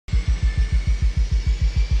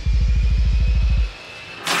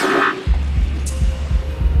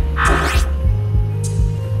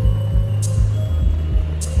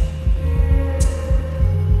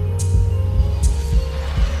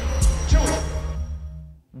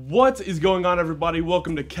What is going on, everybody?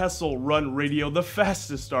 Welcome to Kessel Run Radio, the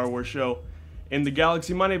fastest Star Wars show in the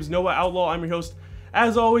galaxy. My name is Noah Outlaw. I'm your host,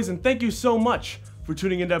 as always, and thank you so much for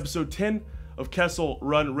tuning into episode 10 of Kessel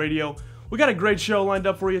Run Radio. We got a great show lined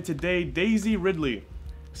up for you today. Daisy Ridley,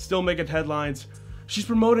 still making headlines. She's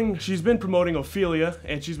been promoting Ophelia,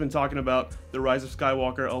 and she's been talking about The Rise of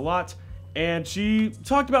Skywalker a lot. And she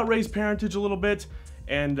talked about Rey's parentage a little bit,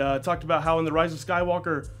 and talked about how in The Rise of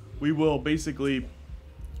Skywalker, we will basically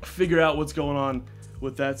figure out what's going on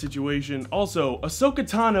with that situation. Also, Ahsoka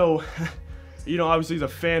Tano, you know, obviously is a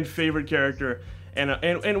fan favorite character,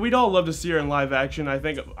 and we'd all love to see her in live action. I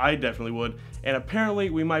think I definitely would. And apparently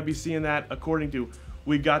we might be seeing that according to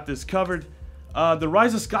We Got This Covered. The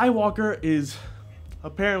Rise of Skywalker is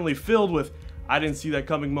apparently filled with I didn't see that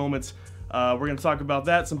coming moments. We're going to talk about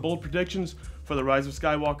that, some bold predictions for The Rise of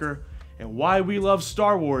Skywalker, and why we love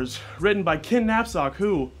Star Wars, written by Ken Napzok,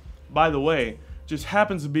 who, by the way, just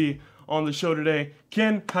happens to be on the show today.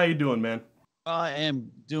 Ken, how you doing, man? I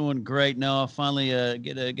am doing great now. Finally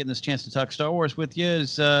getting this chance to talk Star Wars with you.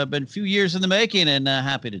 It's been a few years in the making, and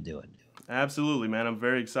happy to do it. Absolutely, man. I'm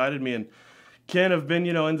very excited. Me and Ken have been,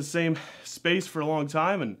 in the same space for a long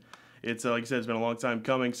time, and it's, like I said, it's been a long time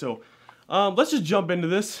coming. So let's just jump into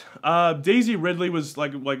this. Daisy Ridley was,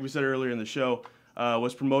 like we said earlier in the show,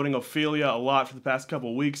 was promoting Ophelia a lot for the past couple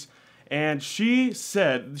of weeks, and she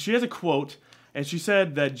said, she has a quote, and she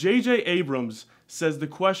said that J.J. Abrams says the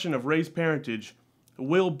question of Rey's parentage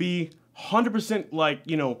will be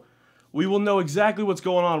 100% we will know exactly what's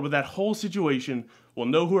going on with that whole situation. We'll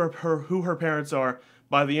know who her parents are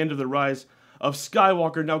by the end of The Rise of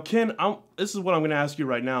Skywalker. Now, Ken, this is what I'm going to ask you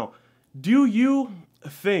right now. Do you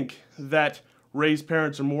think that Rey's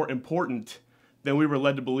parents are more important than we were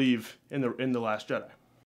led to believe in the Last Jedi?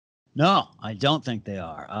 No, I don't think they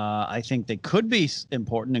are. I think they could be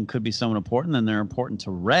important and could be somewhat important, and they're important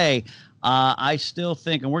to Rey. I still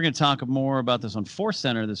think, and we're going to talk more about this on Force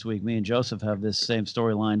Center this week. Me and Joseph have this same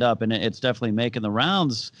story lined up, and it's definitely making the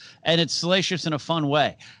rounds, and it's salacious in a fun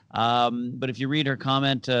way. But if you read her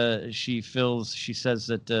comment, she says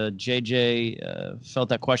that JJ felt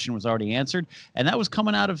that question was already answered, and that was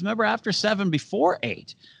coming out of, remember, after 7, before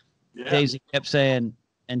 8. Yeah. Daisy kept saying,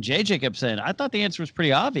 and JJ kept saying, I thought the answer was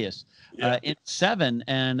pretty obvious in 7,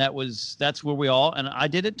 and that's where we all, and I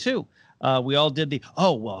did it too. We all did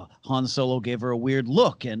Han Solo gave her a weird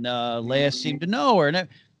look, and Leia seemed to know her.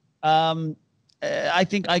 And I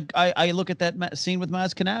think I look at that scene with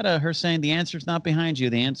Maz Kanata, her saying the answer's not behind you,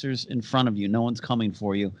 the answer's in front of you. No one's coming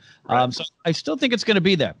for you. Right. So I still think it's going to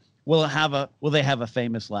be there. Will they have a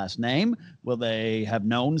famous last name? Will they have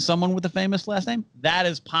known someone with a famous last name? That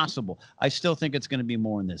is possible. I still think it's going to be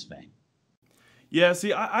more in this vein. Yeah,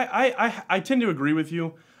 see, I tend to agree with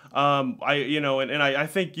you. I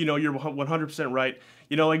think, you're 100% right.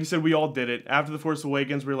 Like you said, we all did it. After The Force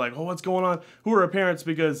Awakens, we were like, oh, what's going on? Who are our parents?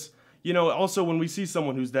 Because, also when we see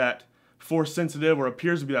someone who's that Force sensitive or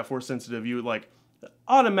appears to be that Force sensitive, you would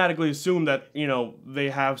automatically assume that,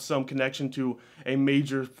 they have some connection to a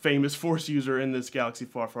major famous Force user in this galaxy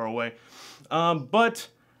far, far away. But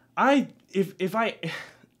I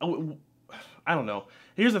don't know.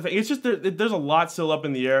 Here's the thing. It's just there's a lot still up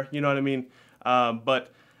in the air. You know what I mean?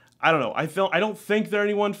 But I don't know. I don't think they're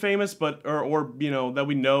anyone famous, but or that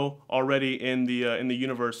we know already in the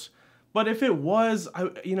universe. But if it was,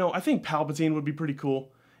 I think Palpatine would be pretty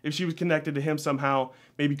cool if she was connected to him somehow,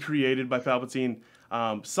 maybe created by Palpatine,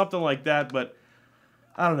 something like that. But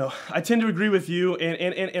I don't know. I tend to agree with you,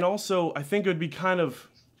 and also I think it would be kind of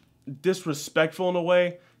disrespectful in a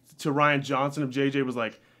way to Rian Johnson if JJ was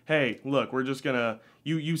like, hey, look, we're just gonna,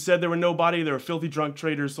 you said there were nobody, there were filthy drunk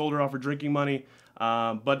traders, sold her off for drinking money,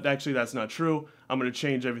 but actually that's not true. I'm gonna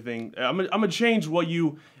change everything. I'm gonna change what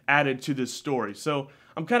you added to this story. So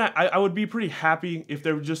I would be pretty happy if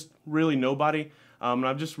there were just really nobody. And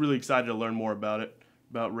I'm just really excited to learn more about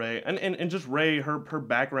Rey, and just Rey, her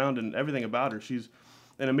background and everything about her. She's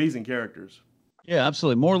an amazing character. Yeah,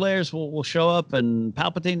 absolutely. More layers will show up, and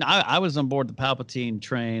Palpatine. I was on board the Palpatine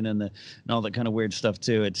train and all that kind of weird stuff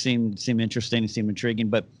too. It seemed interesting, it seemed intriguing,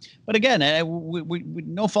 but again, we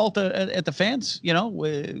no fault at the fans.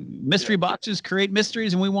 Mystery boxes create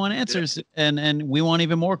mysteries, and we want answers, and we want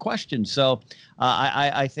even more questions. So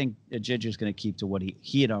I think JJ's going to keep to what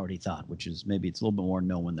he had already thought, which is maybe it's a little bit more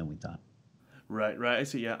known than we thought. Right. I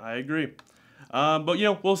see. Yeah, I agree. But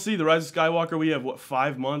we'll see. The Rise of Skywalker, we have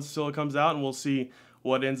 5 months till it comes out, and we'll see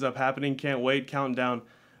what ends up happening. Can't wait. Counting down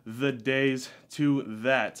the days to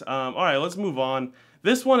that. All right, let's move on.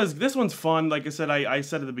 This one's fun. Like I said, I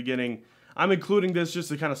said at the beginning, I'm including this just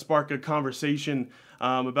to kind of spark a conversation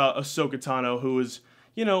about Ahsoka Tano, who has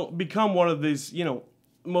become one of these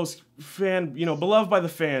beloved by the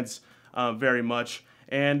fans very much.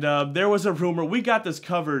 And there was a rumor. We got this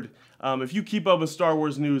covered. If you keep up with Star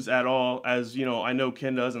Wars news at all, as you know, I know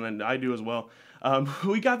Ken does, and I do as well.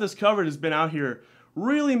 We got this covered. Has been out here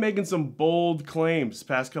really making some bold claims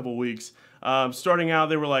past couple weeks. Starting out,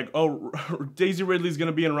 they were like, "Oh, Daisy Ridley's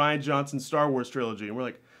gonna be in Rian Johnson's Star Wars trilogy," and we're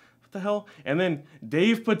like, "What the hell?" And then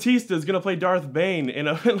Dave Bautista is gonna play Darth Bane in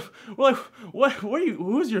a. We're like, "What?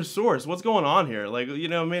 Who's your source? What's going on here?" Like, you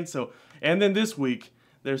know what I mean? So, and then this week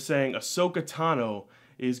they're saying Ahsoka Tano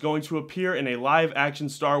is going to appear in a live-action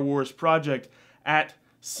Star Wars project at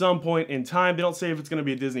some point in time. They don't say if it's going to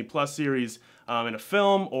be a Disney Plus series in a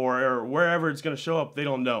film or wherever it's going to show up. They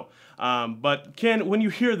don't know. But Ken, when you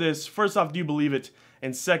hear this, first off, do you believe it?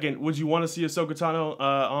 And second, would you want to see Ahsoka Tano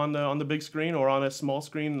on the big screen or on a small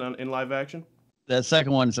screen in live action? That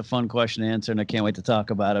second one is a fun question to answer, and I can't wait to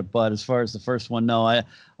talk about it. But as far as the first one, no, I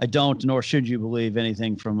don't, nor should you believe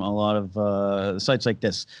anything from a lot of sites like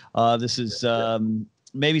this. This is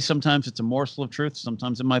maybe sometimes it's a morsel of truth.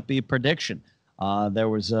 Sometimes it might be a prediction. There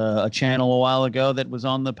was a channel a while ago that was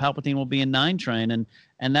on the Palpatine will be in 9 train,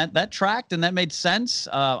 and that tracked and that made sense.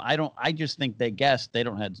 I just think they guessed. They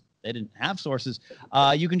didn't have sources.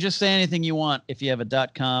 You can just say anything you want if you have a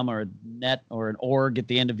 .com or a net or an org at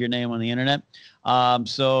the end of your name on the internet.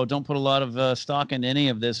 So don't put a lot of stock into any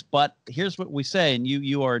of this. But here's what we say, and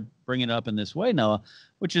you are bringing it up in this way, Noah,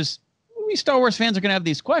 which is we Star Wars fans are going to have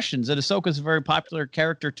these questions. That Ahsoka is a very popular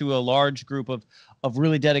character to a large group of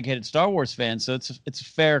really dedicated Star Wars fans. So it's a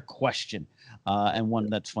fair question and one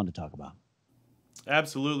that's fun to talk about.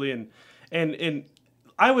 Absolutely, and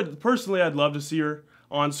I would personally, I'd love to see her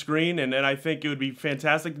on screen, and I think it would be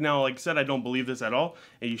fantastic. Now, like I said, I don't believe this at all,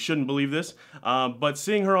 and you shouldn't believe this. But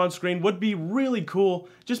seeing her on screen would be really cool,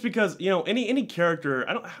 just because any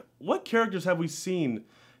character. What characters have we seen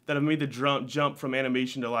that have made the jump from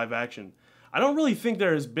animation to live action? I don't really think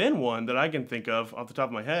there has been one that I can think of off the top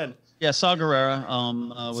of my head. Yeah, Saw Gerrera.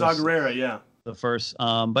 Saw Gerrera, yeah. The first,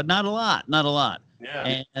 but not a lot.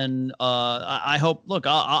 Yeah. And I hope. Look,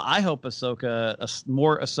 I hope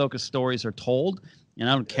more Ahsoka stories are told, and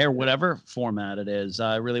I don't care whatever format it is.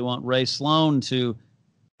 I really want Ray Sloan to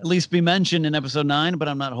at least be mentioned in episode 9, but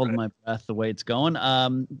I'm not holding my breath the way it's going.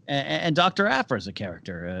 And Dr. Aphra is a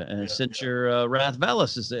character. Cincher Rath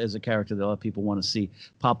Velis is a character that a lot of people want to see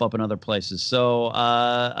pop up in other places. So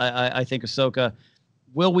I think Ahsoka.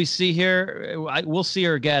 Will we see her? We'll see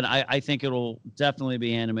her again. I think it'll definitely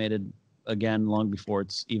be animated again long before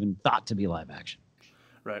it's even thought to be live action.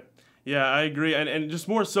 Right. Yeah, I agree. And just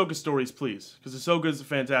more Ahsoka stories, please, because Ahsoka is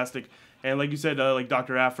fantastic. And like you said, like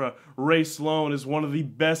Dr. Aphra, Ray Sloan is one of the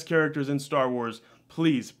best characters in Star Wars.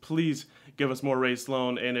 Please give us more Ray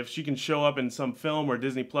Sloan. And if she can show up in some film or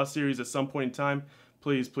Disney Plus series at some point in time,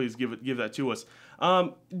 please give that to us.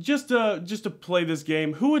 Just to play this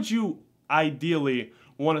game, who would you ideally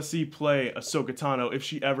want to see play Ahsoka Tano if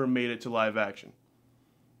she ever made it to live action?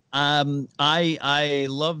 I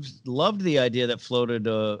loved the idea that floated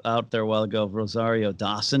out there a while ago of Rosario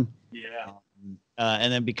Dawson. Yeah.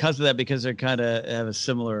 And then because of that, because they kind of have a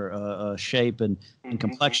similar shape and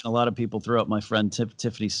complexion, a lot of people threw up my friend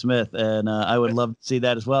Tiffany Smith, and I would love to see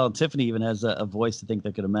that as well. And Tiffany even has a voice I think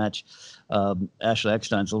that could match Ashley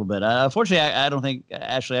Eckstein's a little bit. Unfortunately, I don't think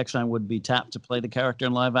Ashley Eckstein would be tapped to play the character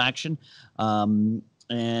in live action.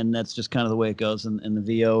 And that's just kind of the way it goes in the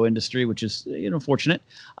VO industry, which is fortunate.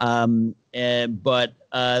 But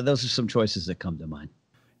those are some choices that come to mind.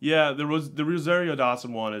 Yeah, the Rosario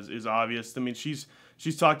Dawson one is obvious. I mean, she's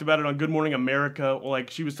talked about it on Good Morning America. Like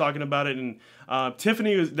she was talking about it, and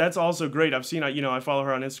Tiffany that's also great. I've seen I follow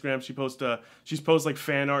her on Instagram. She posts like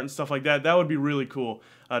fan art and stuff like that. That would be really cool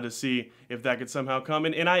to see if that could somehow come.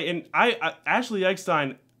 And I Ashley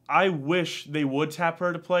Eckstein. I wish they would tap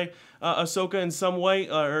her to play Ahsoka in some way,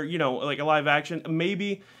 or like a live action.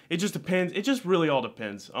 Maybe it just depends. It just really all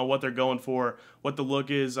depends on what they're going for, what the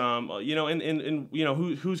look is, and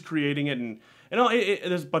who's creating it, and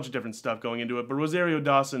there's a bunch of different stuff going into it. But Rosario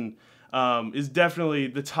Dawson is definitely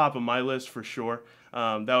the top of my list for sure.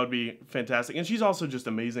 That would be fantastic, and she's also just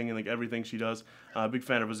amazing in like everything she does. Big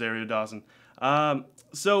fan of Rosario Dawson.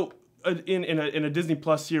 So. In a Disney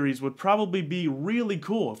Plus series would probably be really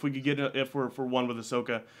cool if we could get if we're for one with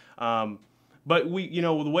Ahsoka. But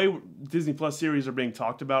the way Disney Plus series are being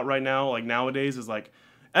talked about right now, like nowadays, is like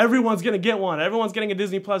everyone's gonna get one. Everyone's getting a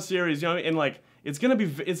Disney Plus series, and like it's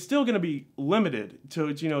still gonna be limited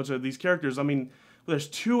to to these characters. I mean, there's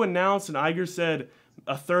 2 announced, and Iger said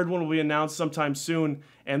a 3rd one will be announced sometime soon,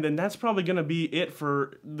 and then that's probably gonna be it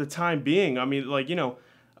for the time being. I mean, like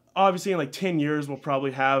obviously in like 10 years we'll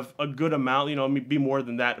probably have a good amount, be more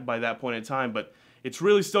than that by that point in time, but it's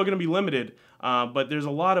really still going to be limited. But there's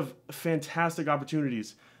a lot of fantastic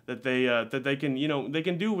opportunities that they can they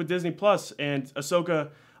can do with Disney Plus, and Ahsoka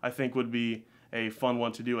I think would be a fun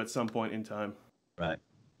one to do at some point in time. Right.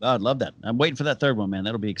 Oh, I'd love that. I'm waiting for that third one, man.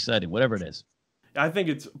 That'll be exciting, whatever it is. I think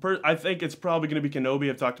it's probably going to be Kenobi.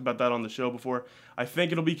 I've talked about that on the show before. I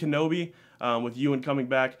think it'll be Kenobi with Ewan coming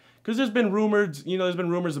back, because there's been rumors. There's been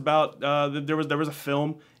rumors about that there was a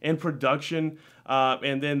film in production,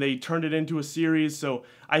 and then they turned it into a series. So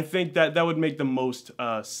I think that would make the most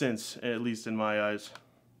sense, at least in my eyes.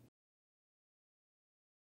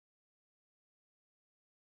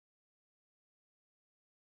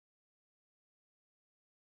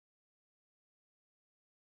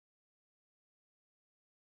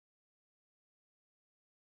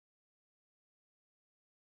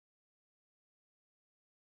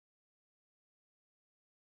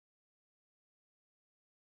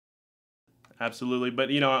 Absolutely,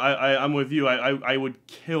 but I'm with you. I would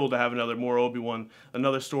kill to have more Obi-Wan,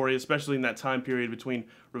 another story, especially in that time period between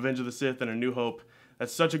Revenge of the Sith and A New Hope.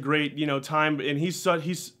 That's such a great time, and he's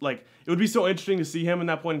like, it would be so interesting to see him in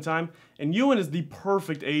that point in time. And Ewan is the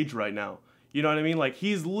perfect age right now. You know what I mean? Like,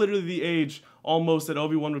 he's literally the age almost that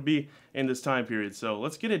Obi-Wan would be in this time period. So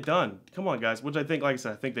let's get it done. Come on, guys. Which I think, like I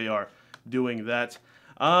said, I think they are doing that.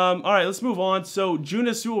 All right, let's move on. So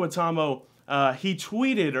Junichiro Watamo. He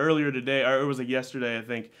tweeted earlier today, or it was like yesterday, I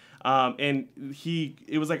think, and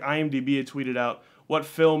it was like IMDb had tweeted out, what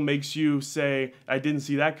film makes you say, I didn't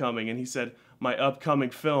see that coming? And he said, my upcoming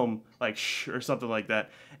film, like, shh, or something like that.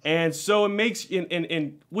 And so it makes,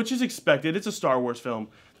 which is expected, it's a Star Wars film.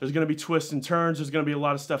 There's going to be twists and turns, there's going to be a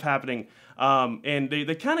lot of stuff happening. And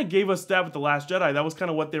they kind of gave us that with The Last Jedi. That was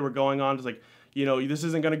kind of what they were going on. It's like, this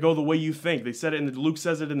isn't going to go the way you think. They said it, Luke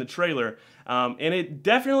says it in the trailer, and it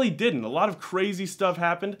definitely didn't. A lot of crazy stuff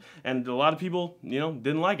happened, and a lot of people,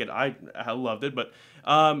 didn't like it. I loved it, but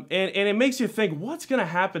and it makes you think, what's going to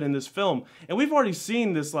happen in this film? And we've already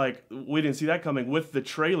seen this, like, we didn't see that coming with the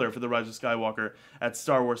trailer for The Rise of Skywalker at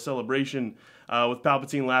Star Wars Celebration, with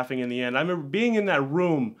Palpatine laughing in the end. I remember being in that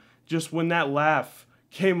room just when that laugh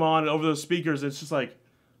came on over those speakers. It's just like,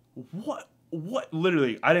 what?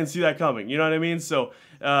 Literally, I didn't see that coming. You know what I mean? So,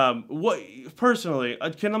 personally,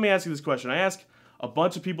 let me ask you this question. I ask a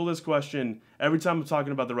bunch of people this question every time I'm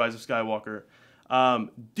talking about The Rise of Skywalker.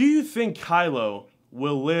 Do you think Kylo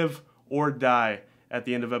will live or die at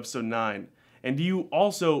the end of Episode 9? And do you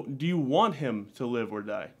want him to live or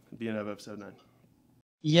die at the end of Episode 9?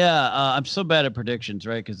 Yeah, I'm so bad at predictions,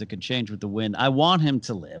 right? Because it could change with the wind. I want him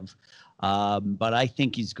to live. But I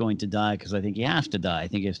think he's going to die because I think he has to die. I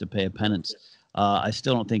think he has to pay a penance. I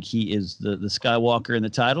still don't think he is the Skywalker in the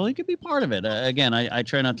title. He could be part of it. Again, I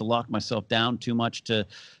try not to lock myself down too much to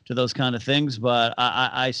those kind of things, but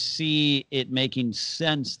I see it making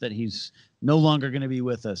sense that he's no longer going to be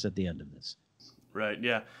with us at the end of this. Right,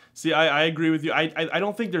 yeah. See, I agree with you. I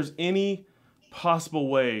don't think there's any possible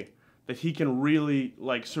way that he can really,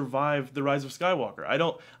 like, survive The Rise of Skywalker.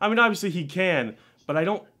 I mean, obviously he can, but I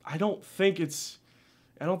don't think it's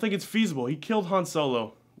feasible. He killed Han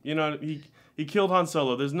Solo. He killed Han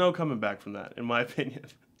Solo. There's no coming back from that, in my opinion.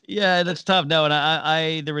 Yeah, that's tough. No,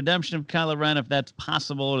 and the redemption of Kylo Ren, if that's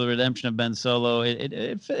possible, or the redemption of Ben Solo,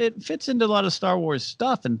 it fits into a lot of Star Wars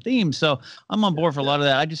stuff and themes. So I'm on board for a lot of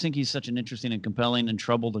that. I just think he's such an interesting and compelling and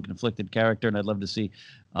troubled and conflicted character, and I'd love to see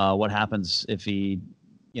what happens if he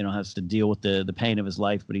has to deal with the pain of his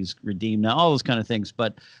life, but he's redeemed now, all those kind of things.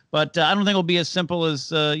 But I don't think it'll be as simple as,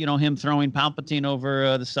 him throwing Palpatine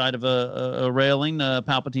over the side of a railing,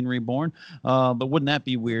 Palpatine Reborn. But wouldn't that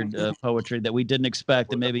be weird poetry that we didn't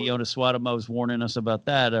expect? And maybe Jonas Suotamo was warning us about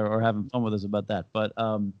that or having fun with us about that. But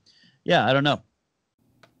yeah, I don't know.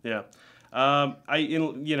 Yeah.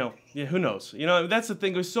 Who knows? That's the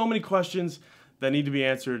thing. There's so many questions that need to be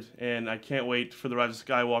answered, and I can't wait for The Rise of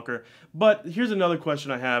Skywalker. But here's another question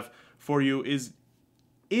I have for you is,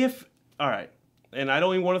 all right, and I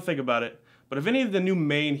don't even want to think about it, but if any of the new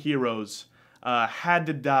main heroes had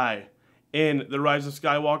to die in The Rise of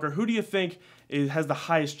Skywalker, who do you think has the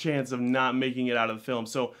highest chance of not making it out of the film?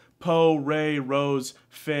 So Poe, Rey, Rose,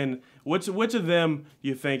 Finn, which of them do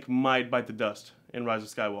you think might bite the dust in Rise of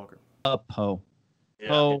Skywalker? Poe.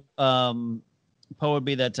 Yeah. Poe would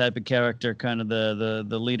be that type of character, kind of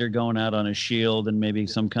the leader going out on his shield, and maybe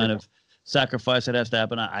some kind of sacrifice that has to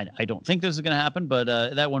happen. I don't think this is going to happen, but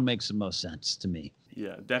that one makes the most sense to me.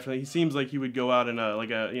 Yeah, definitely. He seems like he would go out in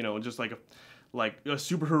just like a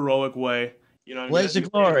super heroic way. Blaze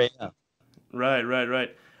of glory. Yeah. Right.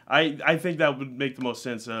 I think that would make the most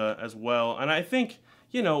sense as well. And I think,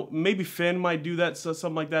 maybe Finn might do that, so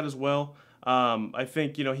something like that as well. I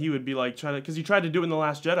think he would be like trying to, because he tried to do it in The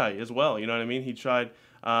Last Jedi as well. You know what I mean? He tried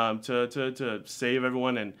to save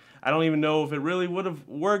everyone, and I don't even know if it really would have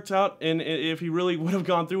worked out, and if he really would have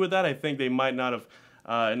gone through with that. I think they might not have,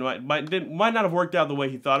 might not have worked out the way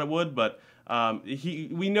he thought it would. But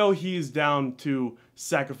we know he's down to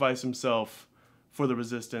sacrifice himself for the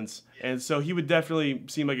Resistance, and so he would definitely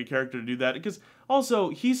seem like a character to do that. Because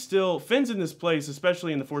also Finn's in this place,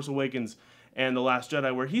 especially in The Force Awakens and The Last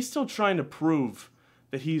Jedi, where he's still trying to prove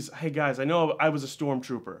that hey guys, I know I was a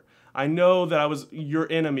stormtrooper. I know that I was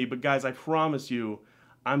your enemy, but guys, I promise you,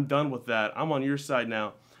 I'm done with that. I'm on your side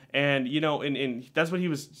now. And and that's what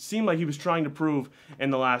seemed like he was trying to prove in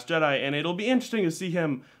The Last Jedi. And it'll be interesting to see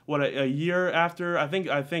him a year after. I think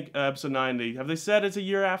Episode 9. Have they said it's a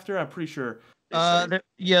year after? I'm pretty sure.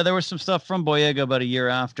 There was some stuff from Boyega about a year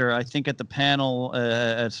after. I think at the panel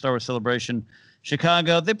at Star Wars Celebration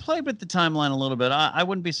Chicago, they played with the timeline a little bit. I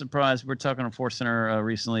wouldn't be surprised. We're talking on Force Center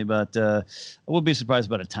recently, but I would be surprised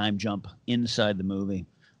about a time jump inside the movie.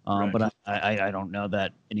 Right. But I don't know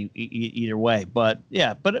that either way. But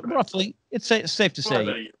yeah, but roughly, it's safe to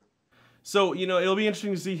say. So it'll be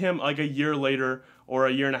interesting to see him like a year later or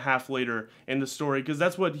a year and a half later in the story, because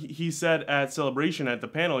that's what he said at Celebration at the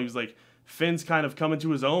panel. He was like, Finn's kind of coming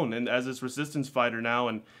to his own and as this Resistance fighter now,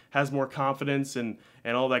 and has more confidence and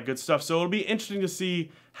all that good stuff. So it'll be interesting to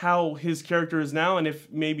see how his character is now, and if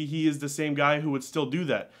maybe he is the same guy who would still do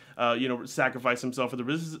that, sacrifice himself for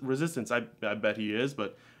the Resistance. I bet he is,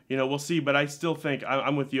 but we'll see. But I still think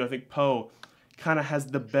I'm with you. I think Poe kind of has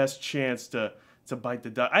the best chance to bite the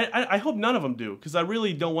dust. I hope none of them do, because I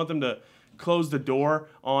really don't want them to close the door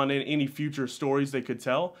on any future stories they could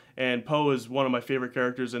tell. And Poe is one of my favorite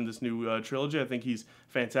characters in this new trilogy. I think he's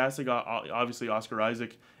fantastic. Obviously, Oscar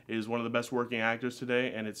Isaac is one of the best working actors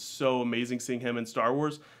today, and it's so amazing seeing him in Star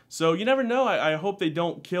Wars. So you never know. I hope they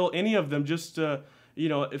don't kill any of them, just for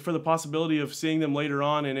the possibility of seeing them later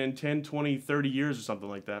on and in 10, 20, 30 years or something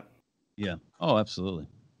like that. Yeah. Oh, absolutely.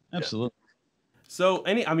 Absolutely. Yeah. So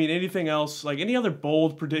anything else, like any other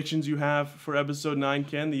bold predictions you have for Episode 9,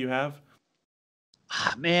 Ken, that you have?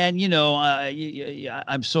 Man,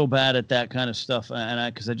 I'm so bad at that kind of stuff,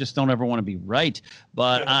 and because I just don't ever want to be right.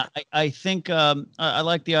 But I think I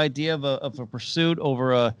like the idea of a pursuit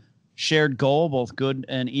over a shared goal, both good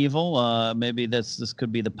and evil. Maybe this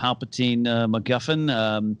could be the Palpatine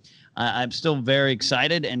MacGuffin. I'm still very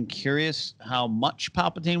excited and curious how much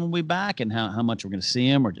Palpatine will be back, and how much we're going to see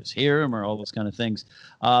him or just hear him or all those kind of things.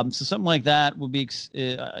 So something like that would be,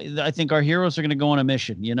 I think our heroes are going to go on a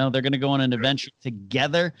mission. They're going to go on an adventure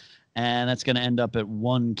together, and that's going to end up at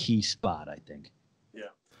one key spot, I think. Yeah.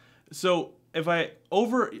 So if I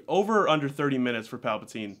over under 30 minutes for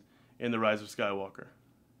Palpatine in The Rise of Skywalker.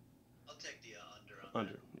 I'll take the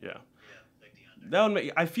under. Yeah. Yeah, take the under. That would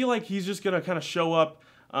make. I feel like he's just going to kind of show up.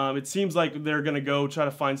 It seems like they're going to go try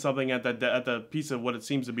to find something at the piece of what it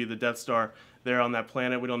seems to be the Death Star there on that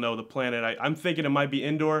planet. We don't know the planet. I'm thinking it might be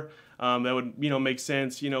Endor. That would, make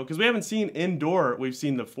sense, because we haven't seen Endor. We've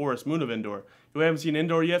seen the forest moon of Endor. We haven't seen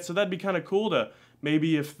Endor yet, so that'd be kind of cool to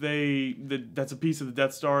maybe if that's a piece of the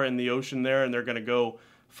Death Star in the ocean there, and they're going to go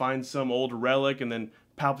find some old relic, and then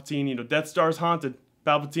Palpatine, Death Star's haunted.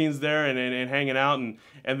 Palpatine's there and hanging out,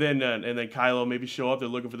 and then Kylo maybe show up. They're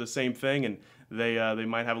looking for the same thing, and they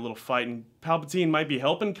might have a little fight, and Palpatine might be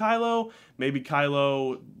helping Kylo. Maybe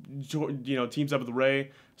Kylo, teams up with Rey,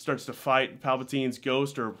 starts to fight Palpatine's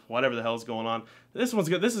ghost or whatever the hell's going on. This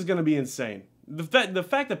is going to be insane. The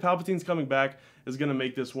fact that Palpatine's coming back is going to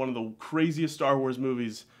make this one of the craziest Star Wars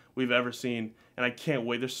movies we've ever seen, and I can't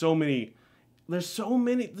wait. There's so much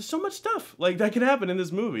stuff like that could happen in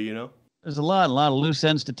this movie, There's a lot of loose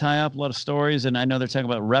ends to tie up, a lot of stories, and I know they're talking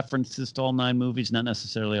about references to all 9 movies, not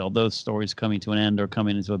necessarily all those stories coming to an end or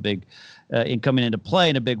coming into play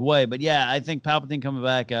in a big way. But yeah, I think Palpatine coming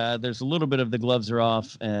back, there's a little bit of the gloves are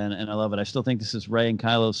off, and I love it. I still think this is Rey and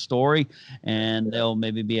Kylo's story, and they'll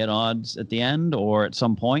maybe be at odds at the end or at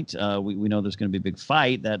some point. We know there's going to be a big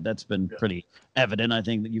fight. That's been pretty evident. I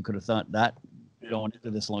think that you could have thought that going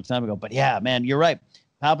into this a long time ago. But yeah, man, you're right.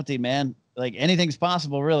 Palpatine, man. Like anything's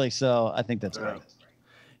possible, really. So I think that's great.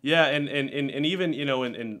 Yeah, and even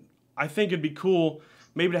and I think it'd be cool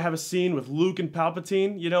maybe to have a scene with Luke and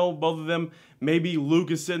Palpatine. Both of them. Maybe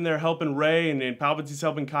Luke is sitting there helping Rey, and Palpatine's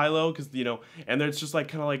helping Kylo, because and it's just like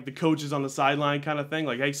kind of like the coaches on the sideline kind of thing.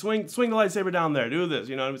 Like, hey, swing the lightsaber down there, do this,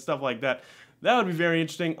 stuff like that. That would be very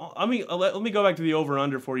interesting. Let me go back to the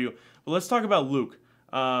over/under for you. But let's talk about Luke,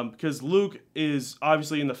 because Luke is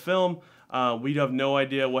obviously in the film. We have no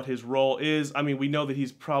idea what his role is. I mean, we know that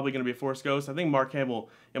he's probably going to be a Force Ghost. I think Mark Hamill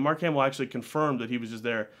actually confirmed that he was just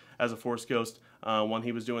there as a Force Ghost when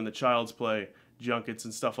he was doing the Child's Play junkets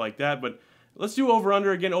and stuff like that. But let's do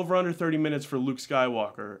over-under again. Over-under 30 minutes for Luke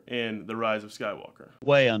Skywalker in The Rise of Skywalker.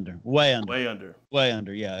 Way under. Way under.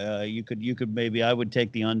 Yeah, you could maybe. I would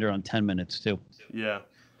take the under on 10 minutes too. Yeah.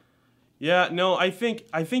 Yeah. No, I think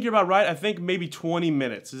you're about right. I think maybe 20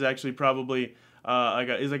 minutes is actually probably a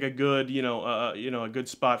good a good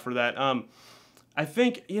spot for that. I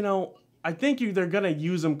think they're gonna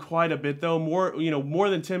use them quite a bit though. More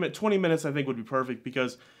than 20 minutes. I think would be perfect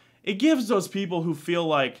because it gives those people who feel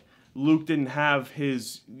like Luke didn't have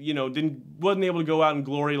his, wasn't able to go out in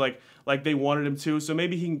glory like they wanted him to. So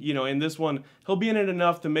maybe he, in this one, he'll be in it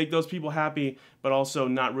enough to make those people happy, but also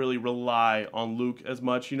not really rely on Luke as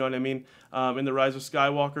much. You know what I mean? In The Rise of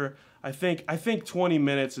Skywalker, I think 20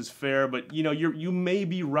 minutes is fair, but you may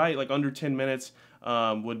be right. Like under 10 minutes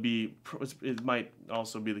it might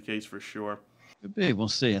also be the case for sure. Could be. We'll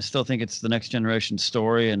see. I still think it's the next generation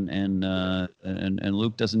story, and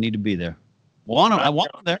Luke doesn't need to be there. I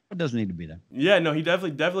want him there, but doesn't need to be there. Yeah, no, he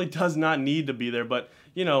definitely does not need to be there. But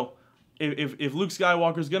if Luke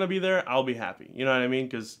Skywalker's gonna be there, I'll be happy. You know what I mean?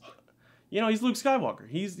 Because he's Luke Skywalker.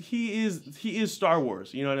 He is Star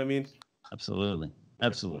Wars. You know what I mean? Absolutely.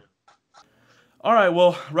 All right,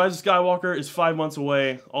 well, Rise of Skywalker is 5 months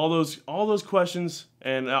away. All those questions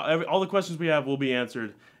and all the questions we have will be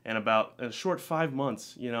answered in about a short 5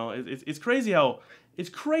 months. It's crazy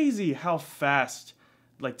how fast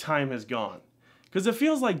like time has gone, because it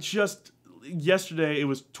feels like just yesterday it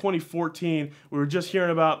was 2014. We were just hearing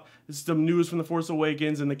about some news from The Force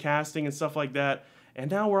Awakens and the casting and stuff like that, and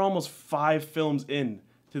now we're almost 5 films in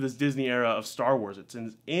to this Disney era of Star Wars. It's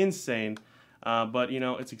insane, but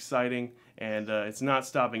it's exciting, and it's not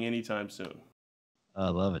stopping anytime soon. I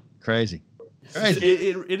love it. Crazy.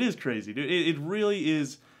 It is crazy, dude. It really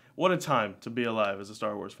is. What a time to be alive as a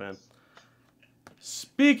Star Wars fan.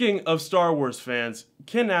 Speaking of Star Wars fans,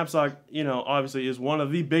 Ken Napzok, obviously is one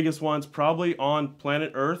of the biggest ones probably on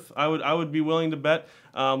planet Earth. I would be willing to bet.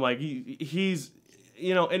 He's,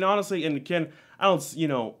 and honestly, and Ken, I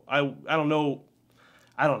don't know.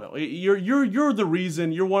 You're the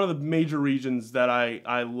reason. You're one of the major reasons that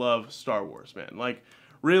I love Star Wars, man. Like,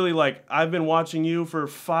 really, like I've been watching you for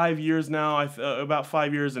 5 years now. About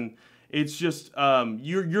 5 years, and it's just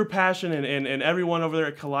your passion and everyone over there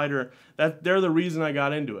at Collider, that they're the reason I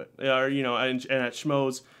got into it. And at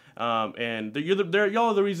Schmoes, and y'all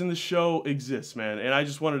are the reason this show exists, man. And I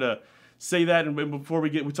just wanted to say that, and before we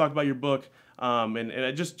talk about your book, and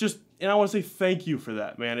I I want to say thank you for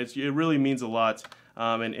that, man. It really means a lot.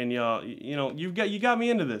 And y'all, you got me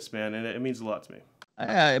into this, man, and it means a lot to me.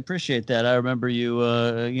 I appreciate that. I remember you,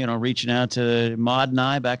 reaching out to Maud and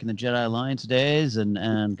I back in the Jedi Alliance days,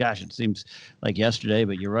 and gosh, it seems like yesterday,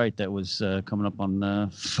 but you're right. That was coming up on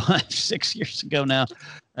 5-6 years ago now.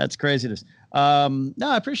 That's craziness. No,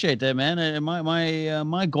 I appreciate that, man. And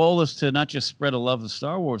my goal is to not just spread a love of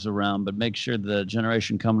Star Wars around, but make sure the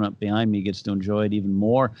generation coming up behind me gets to enjoy it even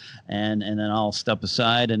more. And then I'll step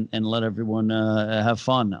aside and let everyone have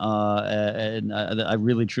fun. And I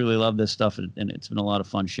really truly love this stuff, and it's been a lot of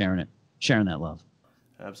fun sharing that love.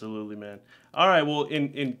 Absolutely, man. All right, well,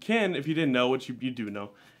 in Ken, if you didn't know, which you do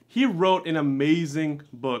know, he wrote an amazing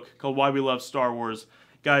book called Why We Love Star Wars.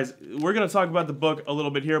 Guys, we're going to talk about the book a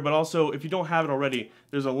little bit here, but also, if you don't have it already,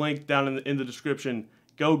 there's a link down in the description.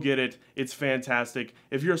 Go get it. It's fantastic.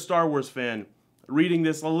 If you're a Star Wars fan, reading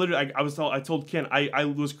this, I told Ken, I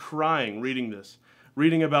was crying reading this.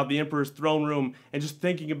 Reading about the Emperor's throne room and just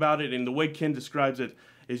thinking about it, and the way Ken describes it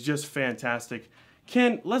is just fantastic.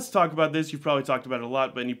 Ken, let's talk about this. You've probably talked about it a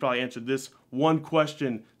lot, but you probably answered this one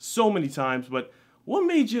question so many times, but what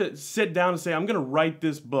made you sit down and say, I'm going to write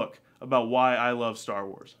this book about why I love Star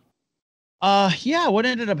Wars? Yeah, what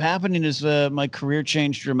ended up happening is my career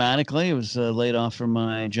changed dramatically. I was laid off from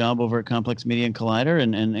my job over at Complex Media and Collider,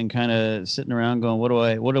 and kind of sitting around going, what do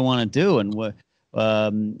I want to do? And what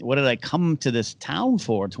did I come to this town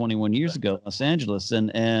for 21 years ago, Los Angeles?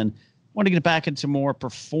 And want to get back into more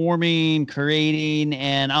performing, creating,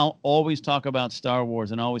 and I'll always talk about Star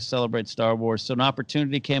Wars and always celebrate Star Wars. So an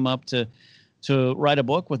opportunity came up to write a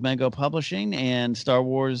book with Mango Publishing and Star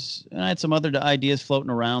Wars. And I had some other ideas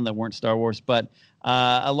floating around that weren't Star Wars, but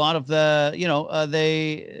a lot of the,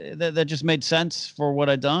 that just made sense for what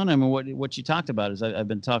I'd done. I mean, what you talked about is I've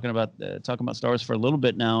been talking about Star Wars for a little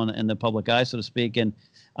bit now in the public eye, so to speak. And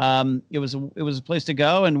it was a place to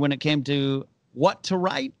go. And when it came to what to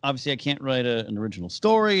write, obviously I can't write an original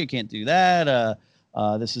story. I can't do that.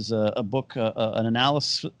 This is a book, an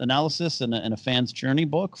analysis and a fan's journey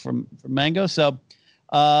book from Mango. So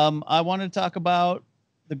I wanted to talk about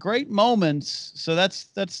the great moments. So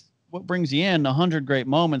that's what brings you in, 100 great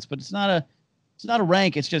moments. But it's not a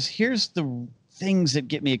rank. It's just, here's the things that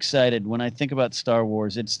get me excited when I think about Star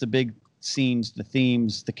Wars. It's the big scenes, the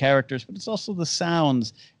themes, the characters, but it's also the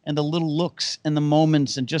sounds and the little looks and the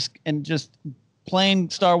moments and just playing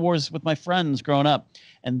Star Wars with my friends growing up.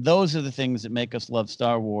 And those are the things that make us love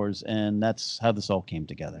Star Wars, and that's how this all came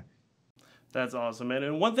together. That's awesome, man.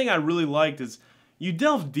 And one thing I really liked is you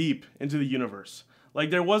delved deep into the universe. Like,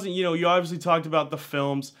 there wasn't, you obviously talked about the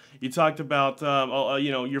films, you talked about,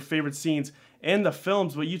 your favorite scenes in the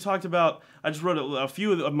films, but you talked about, I just wrote a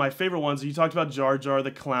few of my favorite ones. You talked about Jar Jar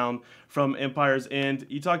the Clown from Empire's End.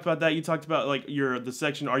 You talked about that. You talked about, like, the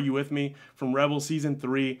section Are You With Me from Rebels Season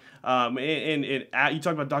 3. And you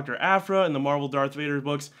talked about Dr. Aphra and the Marvel Darth Vader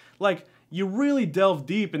books. Like, you really delve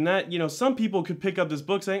deep in that. Some people could pick up this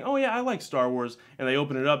book saying, oh, yeah, I like Star Wars. And they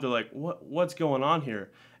open it up. They're like, what's going on here?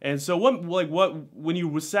 And so when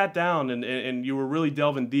you sat down and you were really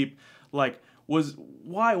delving deep, like,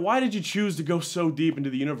 why did you choose to go so deep into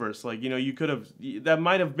the universe? Like, you could have, that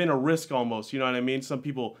might have been a risk almost, you know what I mean? Some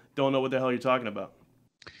people don't know what the hell you're talking about.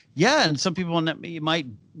 Yeah, and some people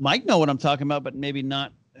might know what I'm talking about, but maybe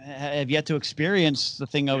not have yet to experience the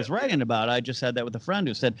thing I was writing about. I just had that with a friend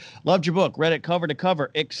who said, loved your book, read it cover to cover,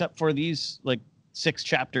 except for these, like, 6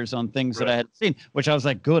 chapters on things that I hadn't seen, which I was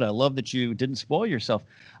like, good, I love that you didn't spoil yourself.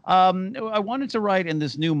 I wanted to write in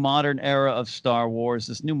this new modern era of Star Wars,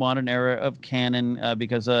 this new modern era of canon,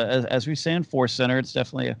 because as we say in Force Center, it's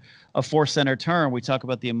definitely a Force Center term. We talk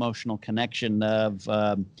about the emotional connection of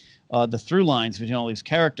the through lines between all these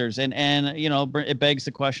characters, and it begs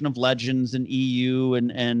the question of Legends and EU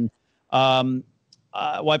and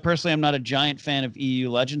why personally I'm not a giant fan of EU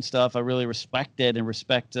Legend stuff. I really respect it and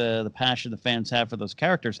respect the passion the fans have for those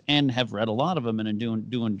characters, and have read a lot of them and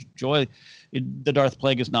do enjoy the Darth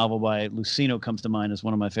Plagueis novel by Lucino comes to mind as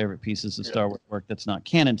one of my favorite pieces of Star Wars work that's not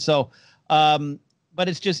canon. So, but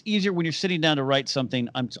it's just easier when you're sitting down to write something.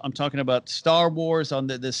 I'm talking about Star Wars on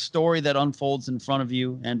this story that unfolds in front of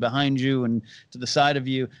you and behind you and to the side of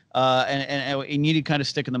you, and you need to kind of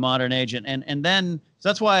stick in the modern age, and then so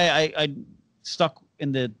that's why I stuck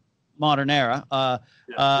in the modern era.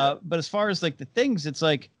 But as far as like the things, it's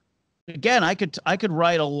like, again, I could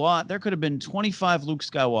write a lot. There could have been 25 Luke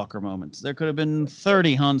Skywalker moments. There could have been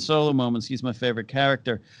 30 Han Solo moments. He's my favorite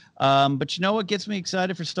character. But you know what gets me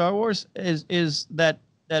excited for Star Wars is that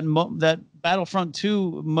Battlefront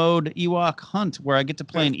 2 mode Ewok hunt where I get to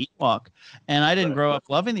play an Ewok. And I didn't grow up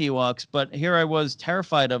loving the Ewoks, but here I was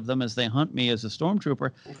terrified of them as they hunt me as a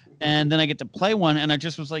stormtrooper. And then I get to play one, and I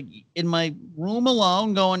just was like in my room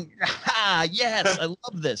alone going, yes, I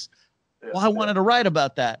love this. Well, I wanted to write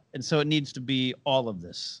about that. And so it needs to be all of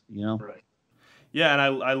this, Right. Yeah,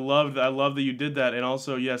 and I love that you did that. And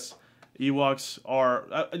also, yes, Ewoks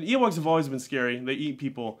have always been scary. They eat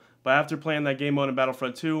people. But after playing that game mode in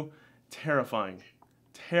Battlefront 2, terrifying.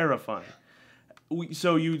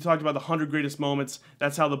 So you talked about the 100 greatest moments.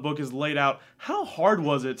 That's how the book is laid out. How hard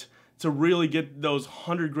was it to really get those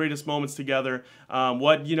 100 greatest moments together?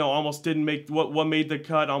 What almost didn't make what made the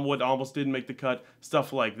cut, on what almost didn't make the cut,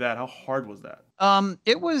 stuff like that. How hard was that?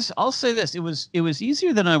 It was. I'll say this. It was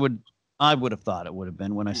easier than I would have thought it would have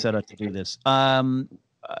been when I set out to do this.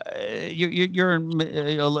 You're a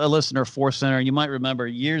listener of Force Center. You might remember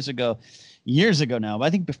years ago now, but I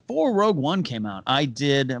think before Rogue One came out,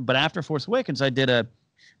 but after Force Awakens, I did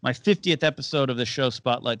my 50th episode of the show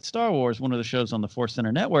Spotlight Star Wars, one of the shows on the Force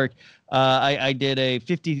Center Network. I did a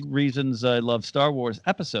 50 Reasons I Love Star Wars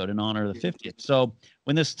episode in honor of the 50th. So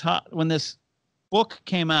when this book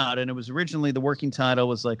came out, and it was originally, the working title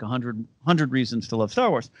was like 100 Reasons to Love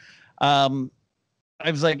Star Wars. I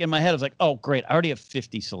was like, in my head, I was like, oh, great, I already have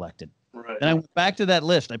 50 selected. Right. Then I went back to that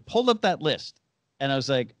list. I pulled up that list, and I was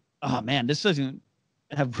like, oh, man, this doesn't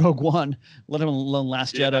have Rogue One, let alone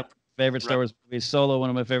Last Jedi, favorite Star Wars movies, Solo, one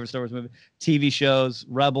of my favorite Star Wars movies, TV shows,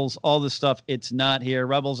 Rebels, all this stuff. It's not here.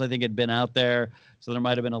 Rebels, I think, had been out there, so there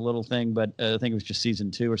might have been a little thing, but I think it was just season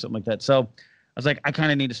 2 or something like that. So I was like, I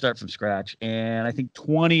kind of need to start from scratch. And I think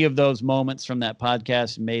 20 of those moments from that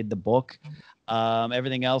podcast made the book.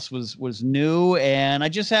 Everything else was new, and I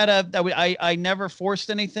just had I never forced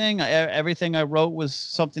anything. Everything I wrote was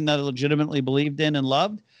something that I legitimately believed in and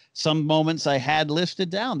loved. Some moments I had listed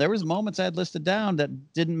down. There was moments I had listed down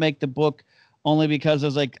that didn't make the book, only because I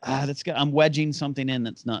was like, I'm wedging something in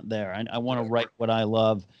that's not there. I want to write what I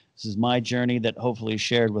love. This is my journey that hopefully is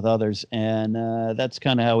shared with others, and that's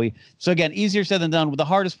kind of how we. So again, easier said than done. The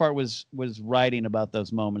hardest part was writing about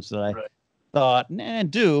those moments that thought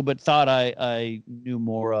and do, but thought I knew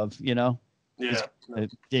more of. Yeah,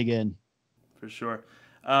 Dig in. for sure.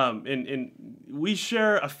 And we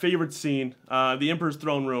share a favorite scene, the Emperor's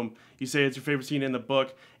Throne Room. You say it's your favorite scene in the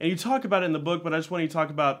book, and you talk about it in the book, but I just want you to talk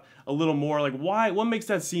about a little more, like what makes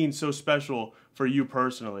that scene so special for you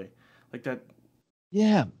personally, like that.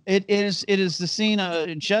 Yeah, it is. It is the scene.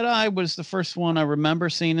 Jedi was the first one I remember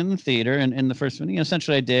seeing in the theater, and in the first one,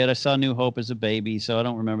 essentially I did. I saw New Hope as a baby, so I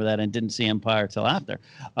don't remember that, and didn't see Empire till after.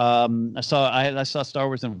 I saw Star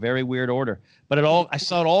Wars in a very weird order, but I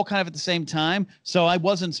saw it all kind of at the same time, so I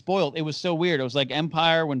wasn't spoiled. It was so weird. It was like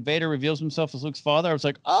Empire when Vader reveals himself as Luke's father. I was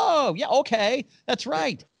like, oh yeah, okay, that's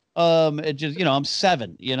right. It just I'm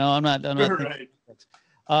 7. I'm not. Right.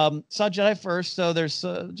 Saw Jedi first, so there's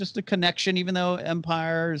just a connection. Even though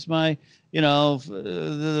Empire is my,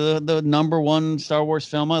 the number one Star Wars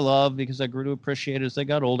film I love because I grew to appreciate it as I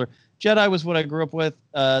got older. Jedi was what I grew up with.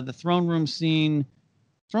 The throne room scene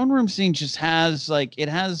just has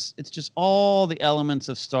it's just all the elements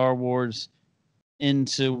of Star Wars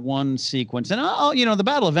into one sequence. And the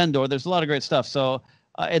Battle of Endor, there's a lot of great stuff. So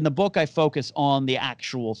in the book, I focus on the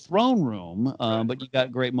actual throne room, but you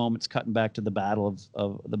got great moments cutting back to the battle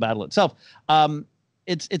of the battle itself.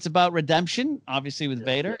 It's about redemption, obviously, with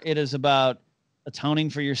Vader. It is about atoning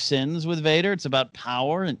for your sins with Vader. It's about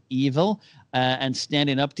power and evil and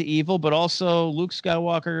standing up to evil. But also, Luke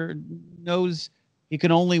Skywalker knows he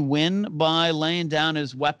can only win by laying down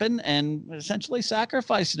his weapon and essentially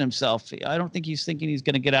sacrificing himself. I don't think he's thinking he's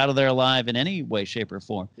going to get out of there alive in any way, shape, or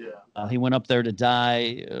form. Yeah. He went up there to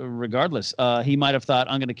die regardless. He might have thought,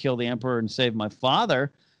 I'm going to kill the Emperor and save my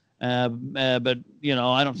father. But,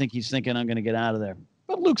 I don't think he's thinking I'm going to get out of there.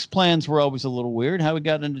 But Luke's plans were always a little weird. How he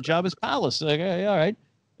got into Jabba's palace. Like, hey, all right.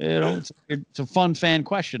 It's a fun fan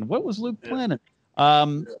question. What was Luke planning?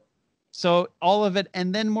 So all of it,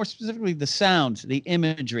 and then more specifically, the sound, the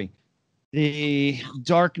imagery, the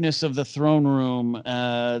darkness of the throne room,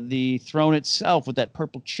 the throne itself with that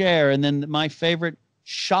purple chair. And then my favorite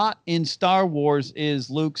shot in Star Wars is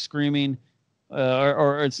Luke screaming,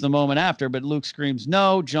 or it's the moment after, but Luke screams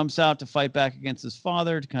no, jumps out to fight back against his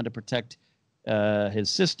father to kind of protect his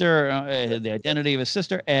sister, the identity of his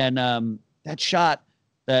sister. And that shot,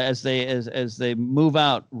 as they move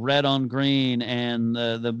out, red on green, and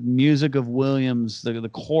the music of Williams, the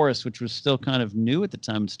chorus, which was still kind of new at the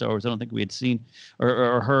time in Star Wars. I don't think we had seen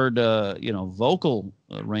or heard vocal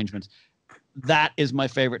arrangements. That is my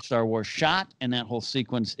favorite Star Wars shot, and that whole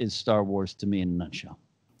sequence is Star Wars to me in a nutshell.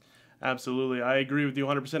 Absolutely, I agree with you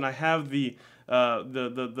 100%. I have the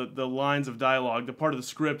lines of dialogue, the part of the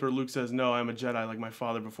script where Luke says, "No, I'm a Jedi like my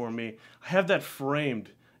father before me." I have that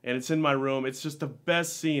framed, and it's in my room. It's just the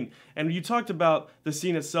best scene. And you talked about the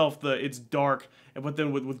scene itself. It's dark, but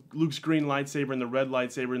then with Luke's green lightsaber and the red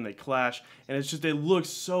lightsaber, and they clash, and it looks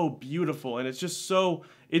so beautiful, and it's just so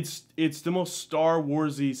it's the most Star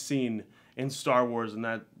Warsy scene in Star Wars, and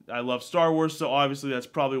that I love Star Wars, so obviously that's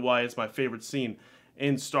probably why it's my favorite scene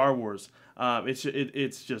in Star Wars.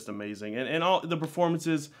 It's just amazing, and all the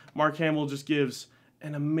performances. Mark Hamill just gives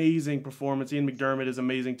an amazing performance. Ian McDiarmid is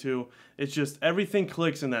amazing too. It's just everything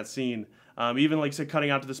clicks in that scene. Even like say cutting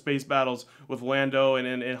out to the space battles with Lando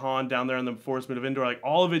and Han down there in the Forest of Endor, like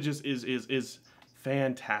all of it just is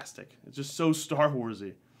fantastic. It's just so Star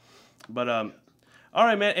Warsy. But all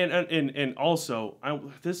right, man, and also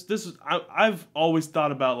I've always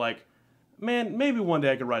thought about like, man, maybe one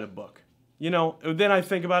day I could write a book. Then I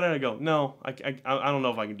think about it and I go, no, I don't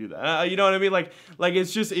know if I can do that. You know what I mean? Like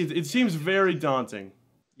it's just, it seems very daunting.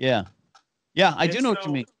 Yeah, I do know what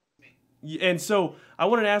you mean. And so I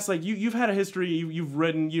wanted to ask, like, you've had a history, you've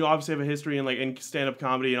written, you obviously have a history in stand-up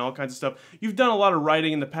comedy and all kinds of stuff. You've done a lot of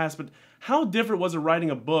writing in the past, but how different was it writing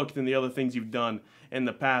a book than the other things you've done in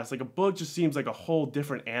the past? Like a book just seems like a whole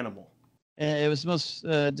different animal. It was the most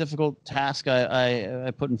difficult task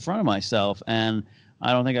I put in front of myself, and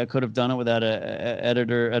I don't think I could have done it without a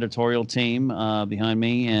editorial team behind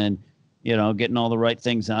me, and getting all the right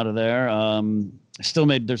things out of there.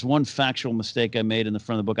 There's one factual mistake I made in the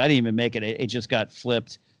front of the book. I didn't even make it. It just got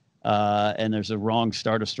flipped, and there's a wrong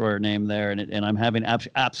Star Destroyer name there, and I'm having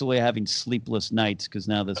absolutely having sleepless nights because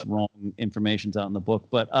now this wrong information's out in the book.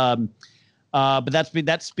 But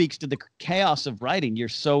that speaks to the chaos of writing. You're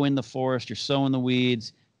so in the forest, you're so in the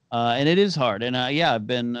weeds. And it is hard. And I've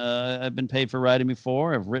been paid for writing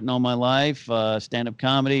before. I've written all my life, stand-up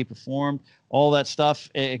comedy, performed, all that stuff.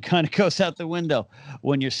 It kind of goes out the window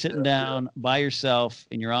when you're sitting down by yourself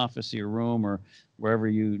in your office or your room or wherever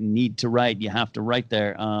you need to write. You have to write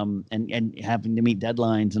there, and having to meet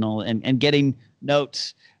deadlines and all, and getting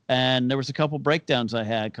notes And there was a couple breakdowns I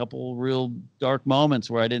had, a couple real dark moments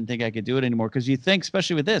where I didn't think I could do it anymore. Because you think,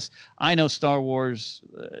 especially with this, I know Star Wars,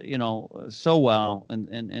 so well, and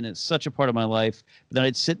it's such a part of my life that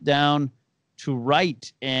I'd sit down to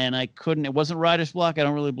write, and I couldn't. It wasn't writer's block. I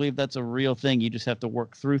don't really believe that's a real thing. You just have to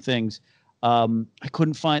work through things. I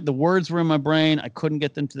couldn't find the words were in my brain. I couldn't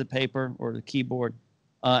get them to the paper or the keyboard,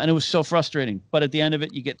 and it was so frustrating. But at the end of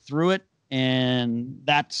it, you get through it, and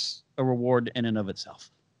that's a reward in and of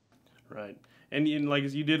itself. Right, and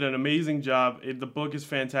like you did an amazing job. The book is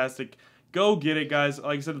fantastic. Go get it, guys.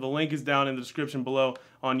 Like I said, the link is down in the description below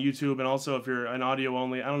on YouTube, and also if you're an audio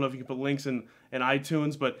only, I don't know if you can put links in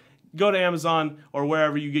iTunes, but go to Amazon or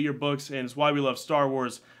wherever you get your books, and it's Why We Love Star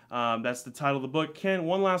Wars. That's the title of the book. Ken,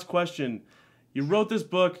 one last question. You wrote this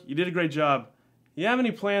book. You did a great job. You have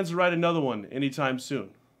any plans to write another one anytime soon?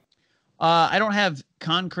 I don't have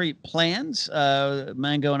concrete plans.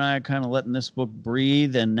 Mango and I are kind of letting this book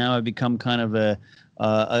breathe, and now I've become kind of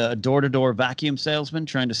a door-to-door vacuum salesman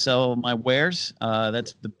trying to sell my wares.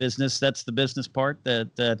 That's the business. That's the business part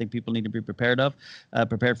that I think people need to be prepared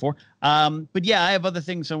for. But yeah, I have other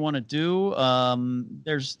things I want to do. I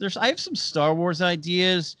have some Star Wars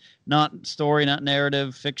ideas, not story, not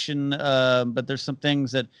narrative, fiction. But there's some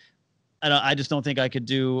things that I just don't think I could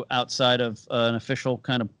do outside of an official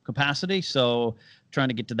kind of capacity. So trying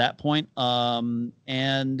to get to that point. Yeah,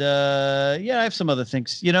 I have some other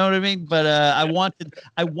things, you know what I mean? But I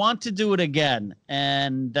want to do it again.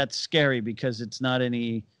 And that's scary because it's not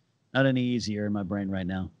any easier in my brain right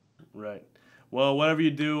now. Right. Well, whatever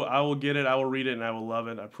you do, I will get it, I will read it, and I will love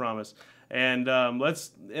it, I promise. And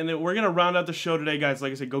we're gonna round out the show today, guys.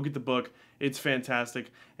 Like I said, go get the book. It's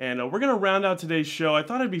fantastic. And we're gonna round out today's show. I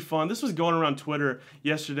thought it'd be fun. This was going around Twitter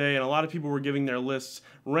yesterday, and a lot of people were giving their lists,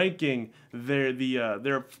 ranking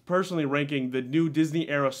they're personally ranking the new Disney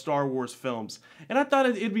era Star Wars films. And I thought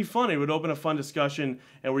it'd be fun. It would open a fun discussion,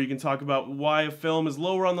 and where you can talk about why a film is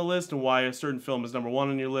lower on the list and why a certain film is number one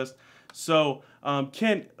on your list. So,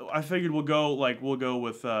 Ken, I figured we'll go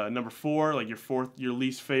with number 4, like your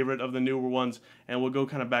least favorite of the newer ones, and we'll go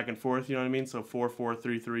kind of back and forth. You know what I mean? So 4, 4,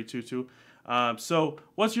 3, 3, 2, 2. So,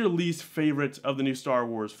 what's your least favorite of the new Star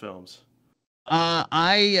Wars films?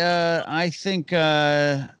 I think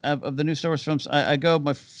of the new Star Wars films, I go.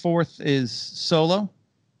 My 4th is Solo.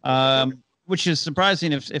 Which is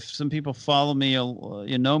surprising if some people follow me,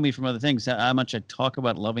 you know me from other things, how much I talk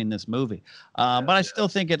about loving this movie. But I still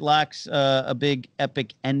think it lacks a big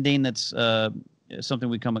epic ending that's something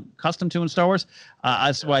we come accustomed to in Star Wars.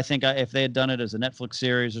 That's why I think if they had done it as a Netflix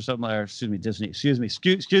series or something, or excuse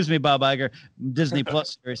me, Bob Iger, Disney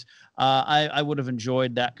Plus series, I would have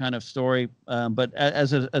enjoyed that kind of story. But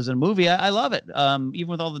as a movie, I love it, even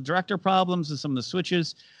with all the director problems and some of the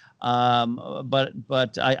switches.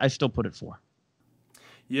 But I still put it 4.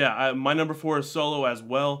 Yeah, my number 4 is Solo as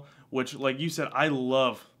well, which, like you said, I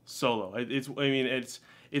love Solo. I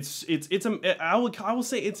will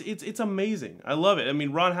say it's amazing. I love it. I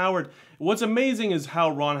mean, Ron Howard. What's amazing is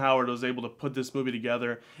how Ron Howard was able to put this movie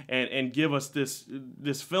together and give us this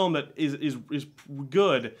film that is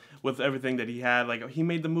good with everything that he had. Like, he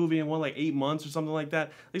made the movie in 8 months or something like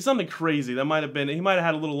that. Like, something crazy. He might have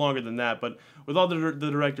had a little longer than that, but with all the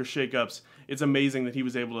director shakeups, it's amazing that he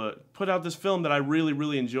was able to put out this film that I really,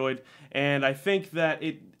 really enjoyed. And I think that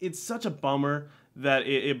it's such a bummer that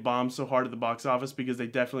it bombed so hard at the box office, because they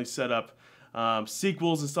definitely set up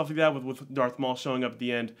sequels and stuff like that with Darth Maul showing up at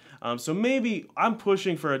the end. So maybe I'm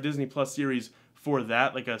pushing for a Disney Plus series for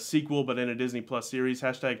that, like a sequel but in a Disney Plus series.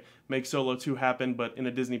 Hashtag make Solo 2 happen, but in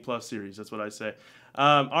a Disney Plus series. That's what I say.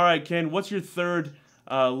 All right, Ken, what's your third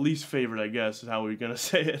least favorite, I guess, is how we're going to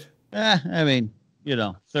say it? I mean,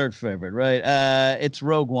 third favorite, right? It's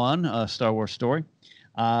Rogue One, a Star Wars story.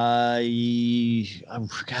 Gosh,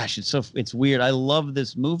 it's weird. I love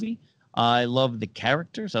this movie. I love the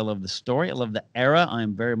characters. I love the story. I love the era.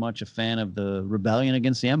 I'm very much a fan of the rebellion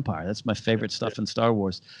against the Empire. That's my favorite stuff in Star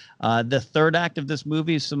Wars. The third act of this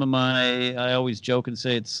movie is I always joke and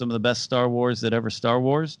say it's some of the best Star Wars that ever Star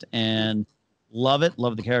Warsed, and love it.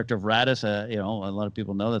 Love the character of Raddus. A lot of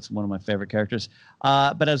people know that's one of my favorite characters.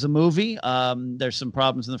 But as a movie, there's some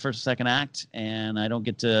problems in the first and second act, and I don't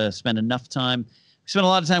get to spend enough time. Spent a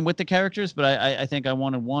lot of time with the characters, but I think I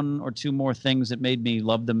wanted 1 or 2 more things that made me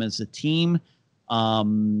love them as a team. I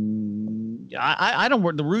don't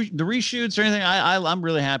work the reshoots or anything. I'm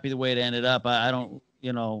really happy the way it ended up. I don't,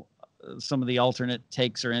 some of the alternate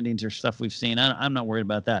takes or endings or stuff we've seen. I'm not worried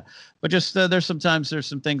about that. But just there's some things,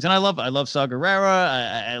 and I love Saw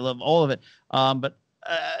Gerrera. I love all of it. But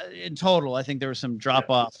in total, I think there was some drop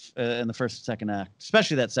off in the first and second act,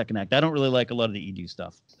 especially that second act. I don't really like a lot of the ED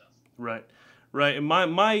stuff. Right. Right. And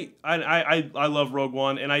I love Rogue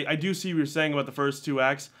One, and I do see what you're saying about the first two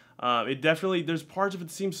acts. It definitely, there's parts of it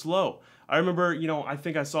that seem slow. I remember, I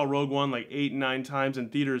think I saw Rogue One like 8, 9 times in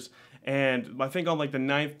theaters, and I think on like the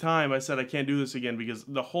 9th time I said I can't do this again because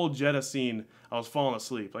the whole Jedha scene, I was falling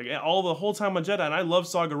asleep. Like the whole time on Jedha, and I love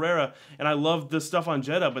Saw Gerrera, and I love the stuff on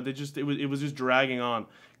Jedha, but it was just dragging on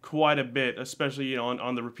quite a bit, especially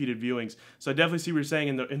on the repeated viewings. So I definitely see what you're saying.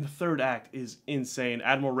 In the third act is insane.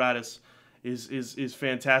 Admiral Raddus is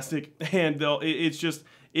fantastic, and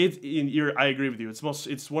I agree with you.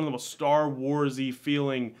 It's one of the most Star Wars-y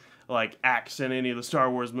feeling like acts in any of the Star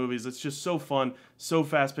Wars movies. It's just so fun, so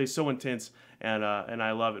fast-paced, so intense, and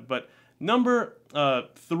I love it. But number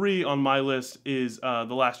 3 on my list is The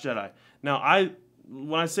Last Jedi. Now,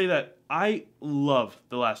 when I say that, I love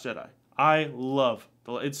The Last Jedi. I love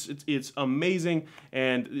it's amazing,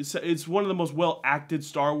 and it's one of the most well-acted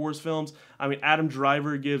Star Wars films. I mean, Adam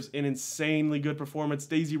Driver gives an insanely good performance.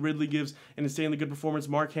 Daisy Ridley gives an insanely good performance.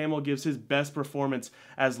 Mark Hamill gives his best performance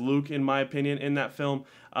as Luke, in my opinion, in that film.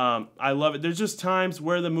 I love it. There's just times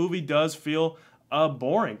where the movie does feel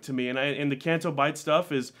boring to me, and the Canto Bight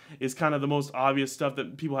stuff is kind of the most obvious stuff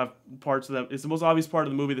that people have parts of that. It's the most obvious part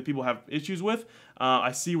of the movie that people have issues with.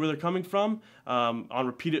 I see where they're coming from. On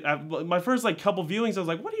repeated, my first like couple viewings, I was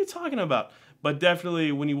like, "What are you talking about?" But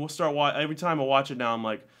definitely, when you start every time I watch it now, I'm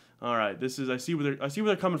like, "All right, I see where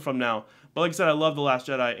they're coming from now." But like I said, I love The Last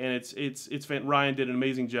Jedi, and Ryan did an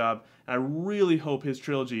amazing job. And I really hope his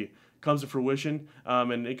trilogy comes to fruition,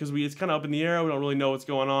 and because it's kind of up in the air, we don't really know what's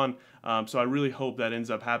going on. So I really hope that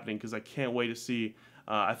ends up happening because I can't wait to see.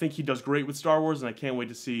 I think he does great with Star Wars, and I can't wait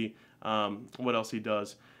to see what else he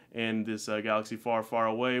does in this galaxy far, far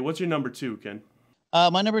away. What's your number 2, Ken?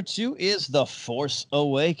 My number 2 is The Force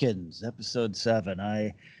Awakens, Episode 7.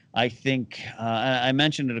 I think I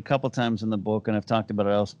mentioned it a couple times in the book, and I've talked about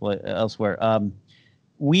it elsewhere.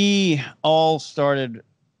 We all started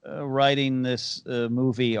writing this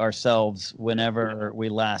movie ourselves whenever we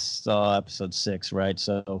last saw Episode 6, right?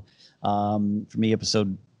 So for me,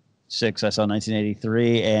 Episode 6, I saw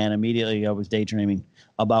 1983, and immediately I was daydreaming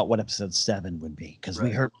about what Episode 7 would be, because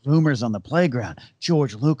we heard rumors on the playground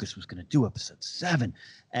George Lucas was going to do Episode 7,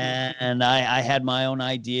 and I had my own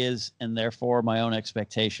ideas and therefore my own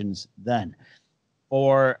expectations then.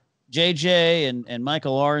 For JJ and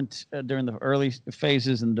Michael Arndt during the early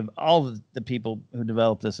phases, and all of the people who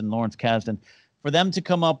developed this, and Lawrence Kasdan, for them to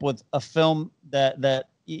come up with a film that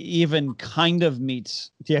even kind of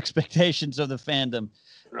meets the expectations of the fandom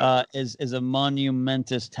is a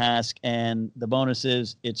monumentous task. And the bonus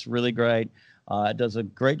is it's really great. It does a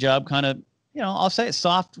great job, kind of, I'll say a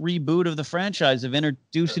soft reboot of the franchise, of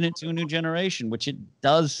introducing it to a new generation, which it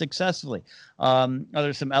does successfully. Are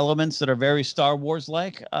there some elements that are very Star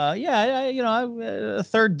Wars-like? A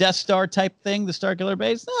third Death Star type thing, the Starkiller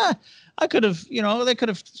Base. I could have, they could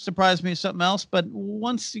have surprised me with something else. But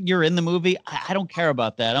once you're in the movie, I don't care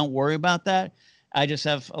about that. I don't worry about that. I just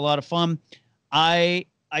have a lot of fun.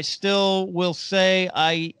 I still will say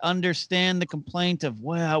I understand the complaint of,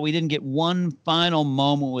 wow, we didn't get one final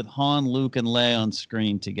moment with Han, Luke, and Leia on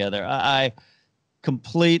screen together. I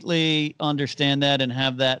completely understand that and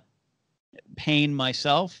have that pain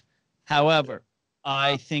myself. However,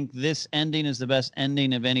 I think this ending is the best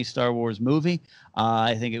ending of any Star Wars movie.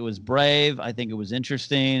 I think it was brave. I think it was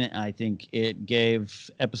interesting. I think it gave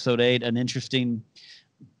Episode 8 an interesting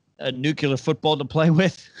nuclear football to play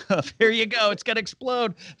with. Here you go. It's going to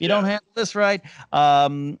explode if you don't handle this right. I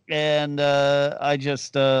love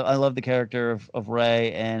the character of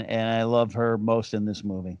Rey, and I love her most in this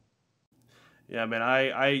movie. Yeah,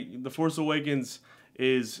 man. The Force Awakens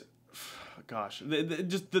is, gosh,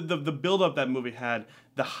 the build up that movie had,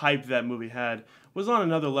 the hype that movie had, was on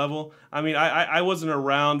another level. I mean, I wasn't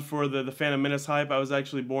around for the Phantom Menace hype. I was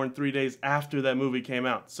actually born 3 days after that movie came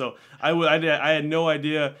out. So I had no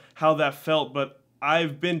idea how that felt, but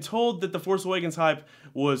I've been told that the Force Awakens hype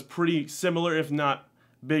was pretty similar, if not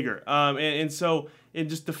bigger. And so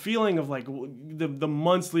just the feeling of like the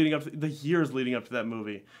months leading up, the years leading up to that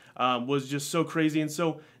movie was just so crazy. And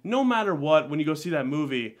so no matter what, when you go see that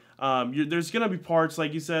movie, there's going to be parts,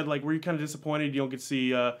 like you said, like where you're kind of disappointed you don't get to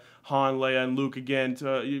see Han, Leia, and Luke again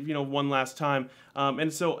one last time.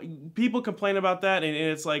 And so people complain about that, and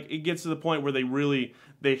it's like it gets to the point where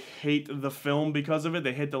they hate the film because of it.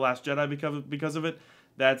 They hate The Last Jedi because of it.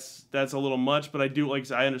 That's a little much, but I do,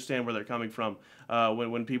 like I understand where they're coming from.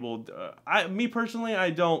 When people, me personally,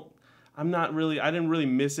 I didn't really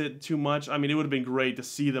miss it too much. I mean, it would have been great to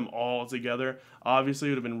see them all together. Obviously,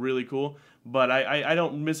 it would have been really cool, but I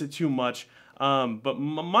don't miss it too much. But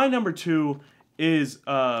my number 2 is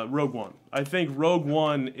Rogue One. I think Rogue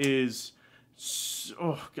One is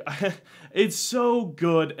It's so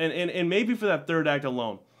good, and maybe for that third act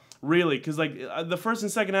alone, really, because like the first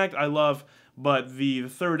and second act I love, but the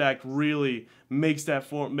third act really makes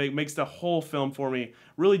makes the whole film for me.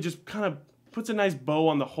 Really, just kind of puts a nice bow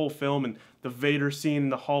on the whole film, and the Vader scene in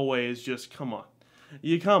the hallway is just come on,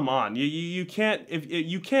 you can't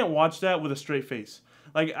you can't watch that with a straight face.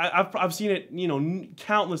 Like I've seen it,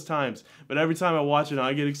 countless times, but every time I watch it,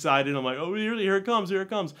 I get excited. I'm like, oh, here it comes,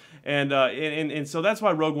 and so that's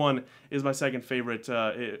why Rogue One is my second favorite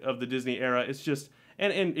of the Disney era. It's just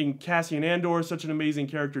and Cassian Andor is such an amazing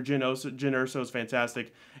character. Jyn Erso is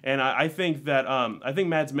fantastic, and I think that I think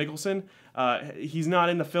Mads Mikkelsen, he's not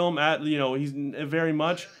in the film he's very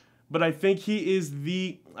much, but I think he is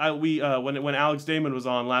when Alex Damon was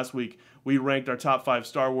on last week, we ranked our top 5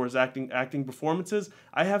 Star Wars acting performances.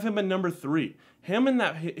 I have him at number 3. Him and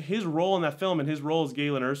his role in that film and his role as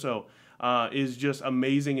Galen Erso is just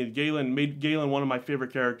amazing. And made Galen one of my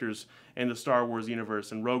favorite characters in the Star Wars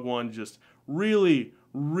universe. And Rogue One just really,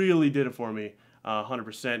 really did it for me,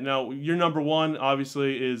 100%. Now, your number 1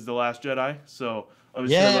 obviously is The Last Jedi. So I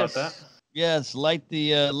was sure about that. Yes, light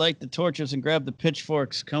the torches and grab the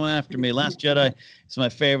pitchforks. Come after me. Last Jedi is my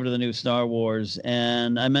favorite of the new Star Wars,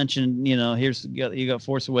 and I mentioned, you got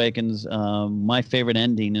Force Awakens, my favorite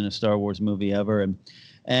ending in a Star Wars movie ever,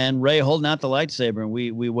 and Rey holding out the lightsaber, and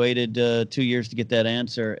we waited 2 years to get that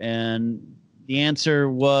answer, and the answer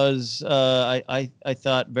was I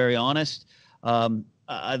thought very honest.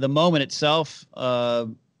 The moment itself,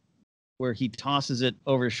 where he tosses it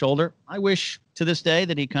over his shoulder, I wish to this day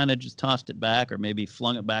that he kind of just tossed it back or maybe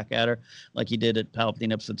flung it back at her like he did at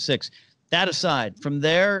Palpatine Episode 6. That aside, from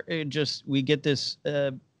there, we get this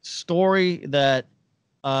story that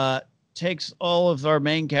takes all of our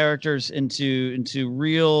main characters into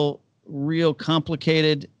real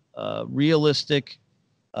complicated, realistic,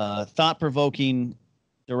 thought-provoking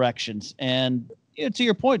directions. And to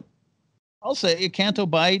your point, I'll say Canto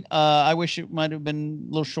Bight. I wish it might have been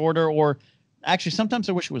a little shorter, or actually sometimes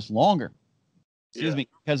I wish it was longer. Excuse me,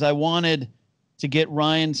 because I wanted to get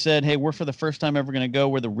Ryan said, hey, we're for the first time ever going to go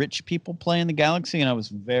where the rich people play in the galaxy, and I was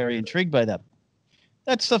very intrigued by that.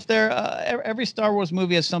 That stuff there, every Star Wars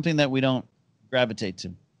movie has something that we don't gravitate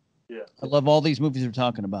to. Yeah. I love all these movies we're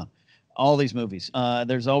talking about. All these movies.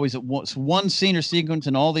 There's always one scene or sequence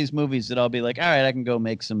in all these movies that I'll be like, all right, I can go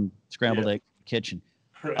make some scrambled eggs in the kitchen.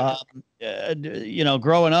 Right.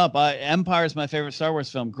 Growing up, Empire is my favorite Star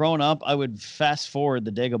Wars film. Growing up, I would fast forward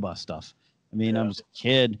the Dagobah stuff. I mean, I was a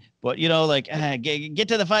kid, but get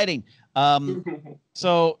to the fighting.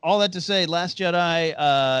 So all that to say, Last Jedi,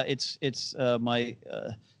 it's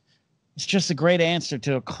just a great answer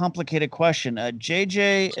to a complicated question.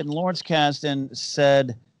 JJ and Lawrence Kasdan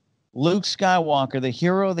said Luke Skywalker, the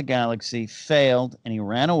hero of the galaxy, failed and he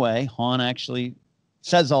ran away. Han actually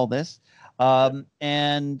says all this.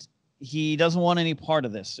 And he doesn't want any part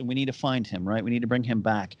of this, and we need to find him, right? We need to bring him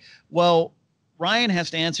back. Well, Ryan has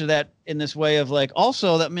to answer that in this way of like,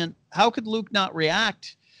 also that meant, how could Luke not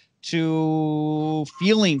react to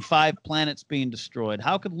feeling 5 planets being destroyed?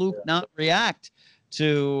 How could Luke not react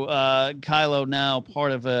to Kylo now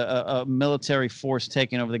part of a military force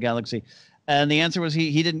taking over the galaxy? And the answer was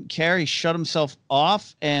he didn't care. He shut himself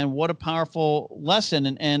off. And what a powerful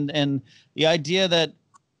lesson. And the idea that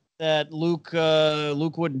Luke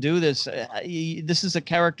wouldn't do this. This is a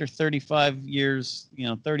character 35 years,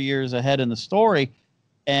 30 years ahead in the story.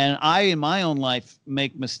 And I, in my own life,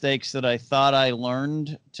 make mistakes that I thought I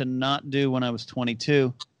learned to not do when I was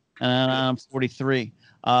 22, and I'm 43.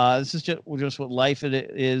 This is just what life it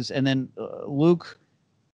is. And then Luke,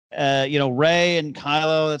 Rey and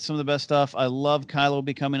Kylo, that's some of the best stuff. I love Kylo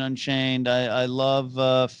becoming unchained. I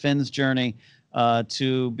love Finn's journey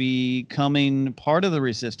to becoming part of the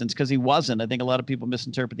Resistance, because he wasn't. I think a lot of people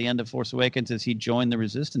misinterpret the end of Force Awakens as he joined the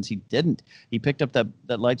Resistance. He didn't. He picked up that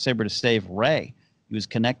lightsaber to save Rey. He was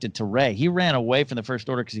connected to Rey. He ran away from the First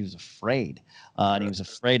Order because he was afraid, and he was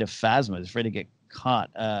afraid of Phasma. He was afraid to get caught,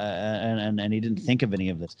 and he didn't think of any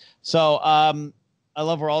of this. So I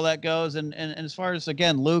love where all that goes. And as far as,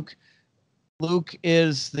 again, Luke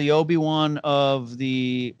is the Obi-Wan of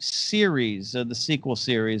the series, the sequel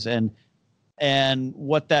series, and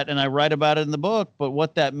what that, and I write about it in the book, but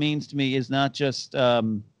what that means to me is not just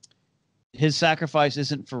his sacrifice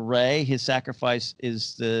isn't for Rey. His sacrifice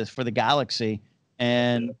is for the galaxy,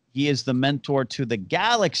 and he is the mentor to the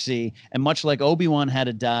galaxy. And much like Obi-Wan had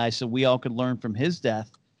to die so we all could learn from his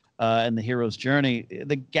death and the hero's journey,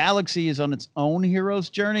 the galaxy is on its own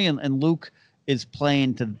hero's journey, and Luke is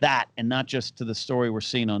playing to that and not just to the story we're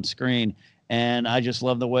seeing on screen. And I just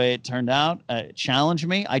love the way it turned out. It challenged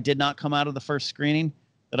me. I did not come out of the first screening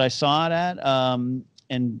that I saw it at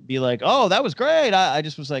and be like, oh, that was great. I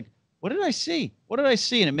just was like, what did I see? What did I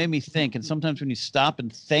see? And it made me think. And sometimes when you stop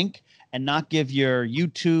and think and not give your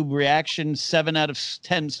YouTube reaction 7 out of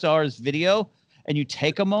 10 stars video, and you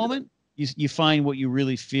take a moment, you find what you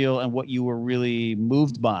really feel and what you were really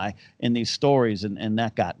moved by in these stories. And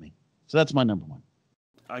that got me. So that's my number one.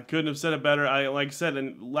 I couldn't have said it better. Like I said,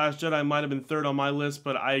 and Last Jedi might have been third on my list,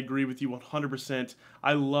 but I agree with you 100%.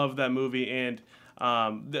 I love that movie, and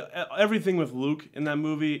everything with Luke in that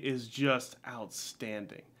movie is just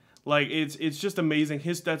outstanding. Like it's just amazing.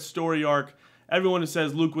 That story arc. Everyone who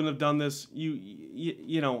says Luke wouldn't have done this,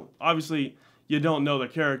 you know, obviously you don't know the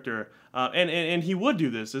character, and he would do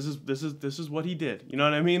this. This is what he did. You know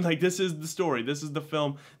what I mean? Like, this is the story. This is the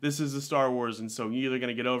film. This is the Star Wars, and so you're either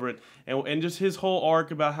gonna get over it, and just his whole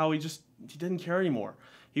arc about how he didn't care anymore.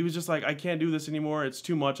 He was just like, I can't do this anymore. It's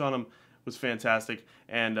too much on him. Was fantastic.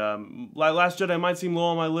 And Last Jedi might seem low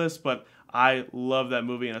on my list, but I love that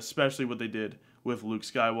movie, and especially what they did with Luke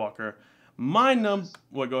Skywalker.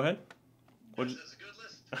 What? Go ahead. That's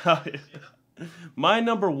a good list. My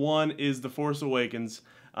number one is The Force Awakens.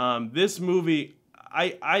 This movie,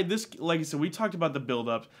 like I said, we talked about the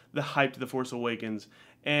build-up, the hype to The Force Awakens,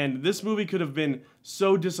 and this movie could have been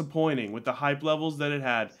so disappointing with the hype levels that it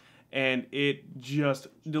had, and it just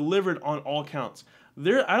delivered on all counts.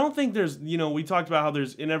 I don't think there's, you know, we talked about how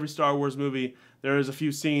there's, in every Star Wars movie, there is a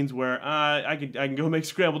few scenes where I can go make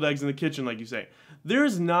scrambled eggs in the kitchen, like you say.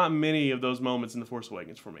 There's not many of those moments in The Force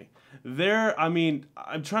Awakens for me. I mean,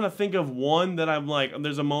 I'm trying to think of one that I'm like,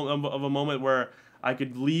 there's a moment where I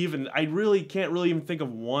could leave, and I really can't really even think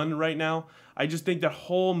of one right now. I just think that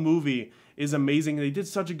whole movie is amazing. They did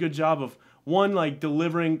such a good job of, one, like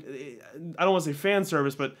delivering, I don't want to say fan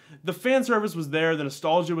service, but the fan service was there, the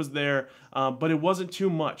nostalgia was there, but it wasn't too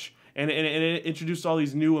much. And it introduced all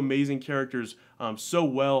these new amazing characters so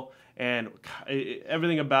well, and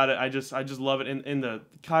everything about it, I just love it. And the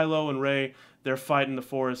Kylo and Rey, their fight in the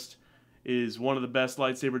forest is one of the best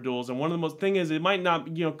lightsaber duels. And one of the most thing is, it might not,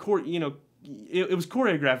 it was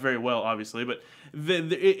choreographed very well, obviously, but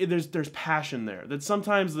there's passion there. That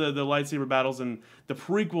sometimes the lightsaber battles in the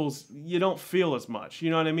prequels you don't feel as much. You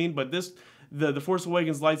know what I mean? But the Force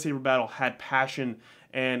Awakens lightsaber battle had passion,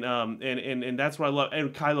 and that's what I love.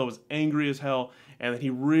 And Kylo was angry as hell, and he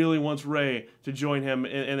really wants Rey to join him.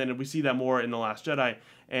 And then we see that more in The Last Jedi.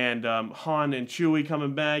 And Han and Chewie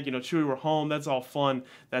coming back. You know, Chewie, we're home. That's all fun.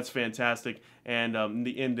 That's fantastic. And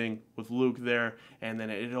the ending with Luke there, and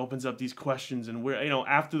then it opens up these questions. And we're,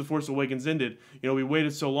 after The Force Awakens ended, we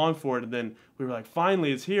waited so long for it, and then we were like,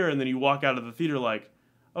 finally, it's here. And then you walk out of the theater like,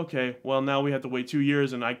 okay, well, now we have to wait 2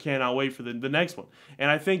 years, and I cannot wait for the next one.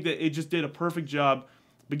 And I think that it just did a perfect job,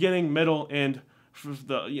 beginning, middle, end. For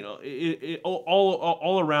the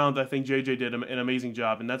all around. I think JJ did an amazing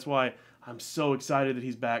job, and that's why I'm so excited that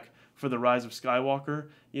he's back for The Rise of Skywalker.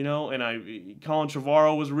 And Colin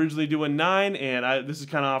Trevorrow was originally doing 9, and this is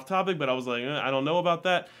kind of off topic, but I was like, I don't know about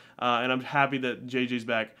that, and I'm happy that JJ's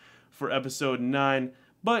back for episode 9.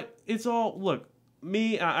 But it's all, look,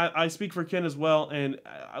 me, I speak for Ken as well, and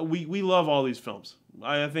we love all these films.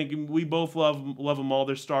 I think we both love them all.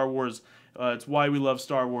 They're Star Wars. It's why we love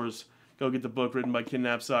Star Wars. Go get the book written by Ken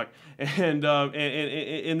Napzok, and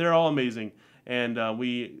they're all amazing. And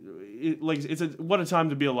what a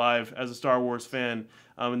time to be alive as a Star Wars fan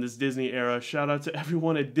in this Disney era. Shout out to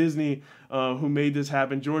everyone at Disney who made this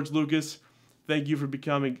happen. George Lucas, thank you for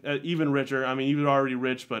becoming even richer. I mean, you were already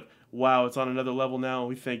rich, but wow, it's on another level now.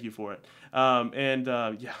 We thank you for it.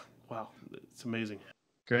 Yeah, wow, it's amazing.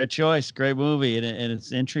 Great choice, great movie, and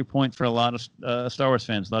it's an entry point for a lot of Star Wars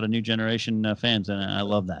fans, a lot of new generation fans, and I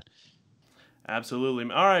love that. Absolutely.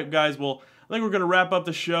 All right, guys. Well, I think we're going to wrap up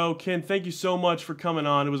the show. Ken, thank you so much for coming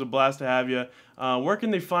on. It was a blast to have you. Where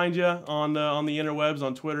can they find you on the interwebs,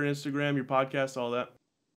 on Twitter, Instagram, your podcast, all that?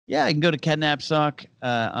 Yeah, you can go to Ken Napzok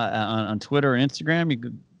on Twitter and Instagram. You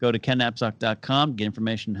can go to kennapzok.com, get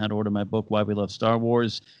information on how to order my book, Why We Love Star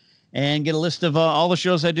Wars, and get a list of all the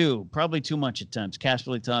shows I do. Probably too much at times.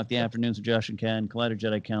 Casterly Talk, The Afternoons with Josh and Ken, Collider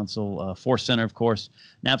Jedi Council, Force Center, of course,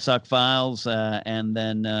 Napzok Files, and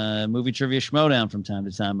then Movie Trivia Schmodown from time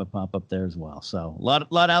to time. I pop up there as well. So a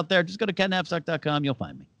lot out there. Just go to kennapzok.com. You'll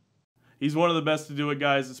find me. He's one of the best to do it,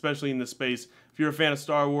 guys, especially in this space. If you're a fan of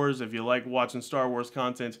Star Wars, if you like watching Star Wars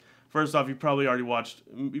content, first off, you probably already watch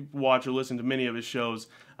or listened to many of his shows.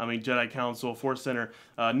 I mean, Jedi Council, Force Center,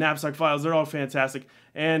 Knapsack Files, they're all fantastic.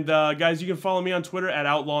 And guys, you can follow me on Twitter at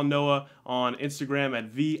Outlaw Noah, on Instagram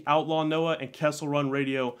at The Outlaw Noah, and Kessel Run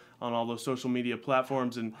Radio on all those social media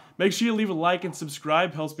platforms. And make sure you leave a like and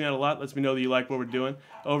subscribe. Helps me out a lot. Lets me know that you like what we're doing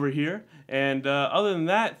over here. And other than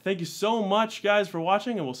that, thank you so much, guys, for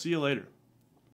watching, and we'll see you later.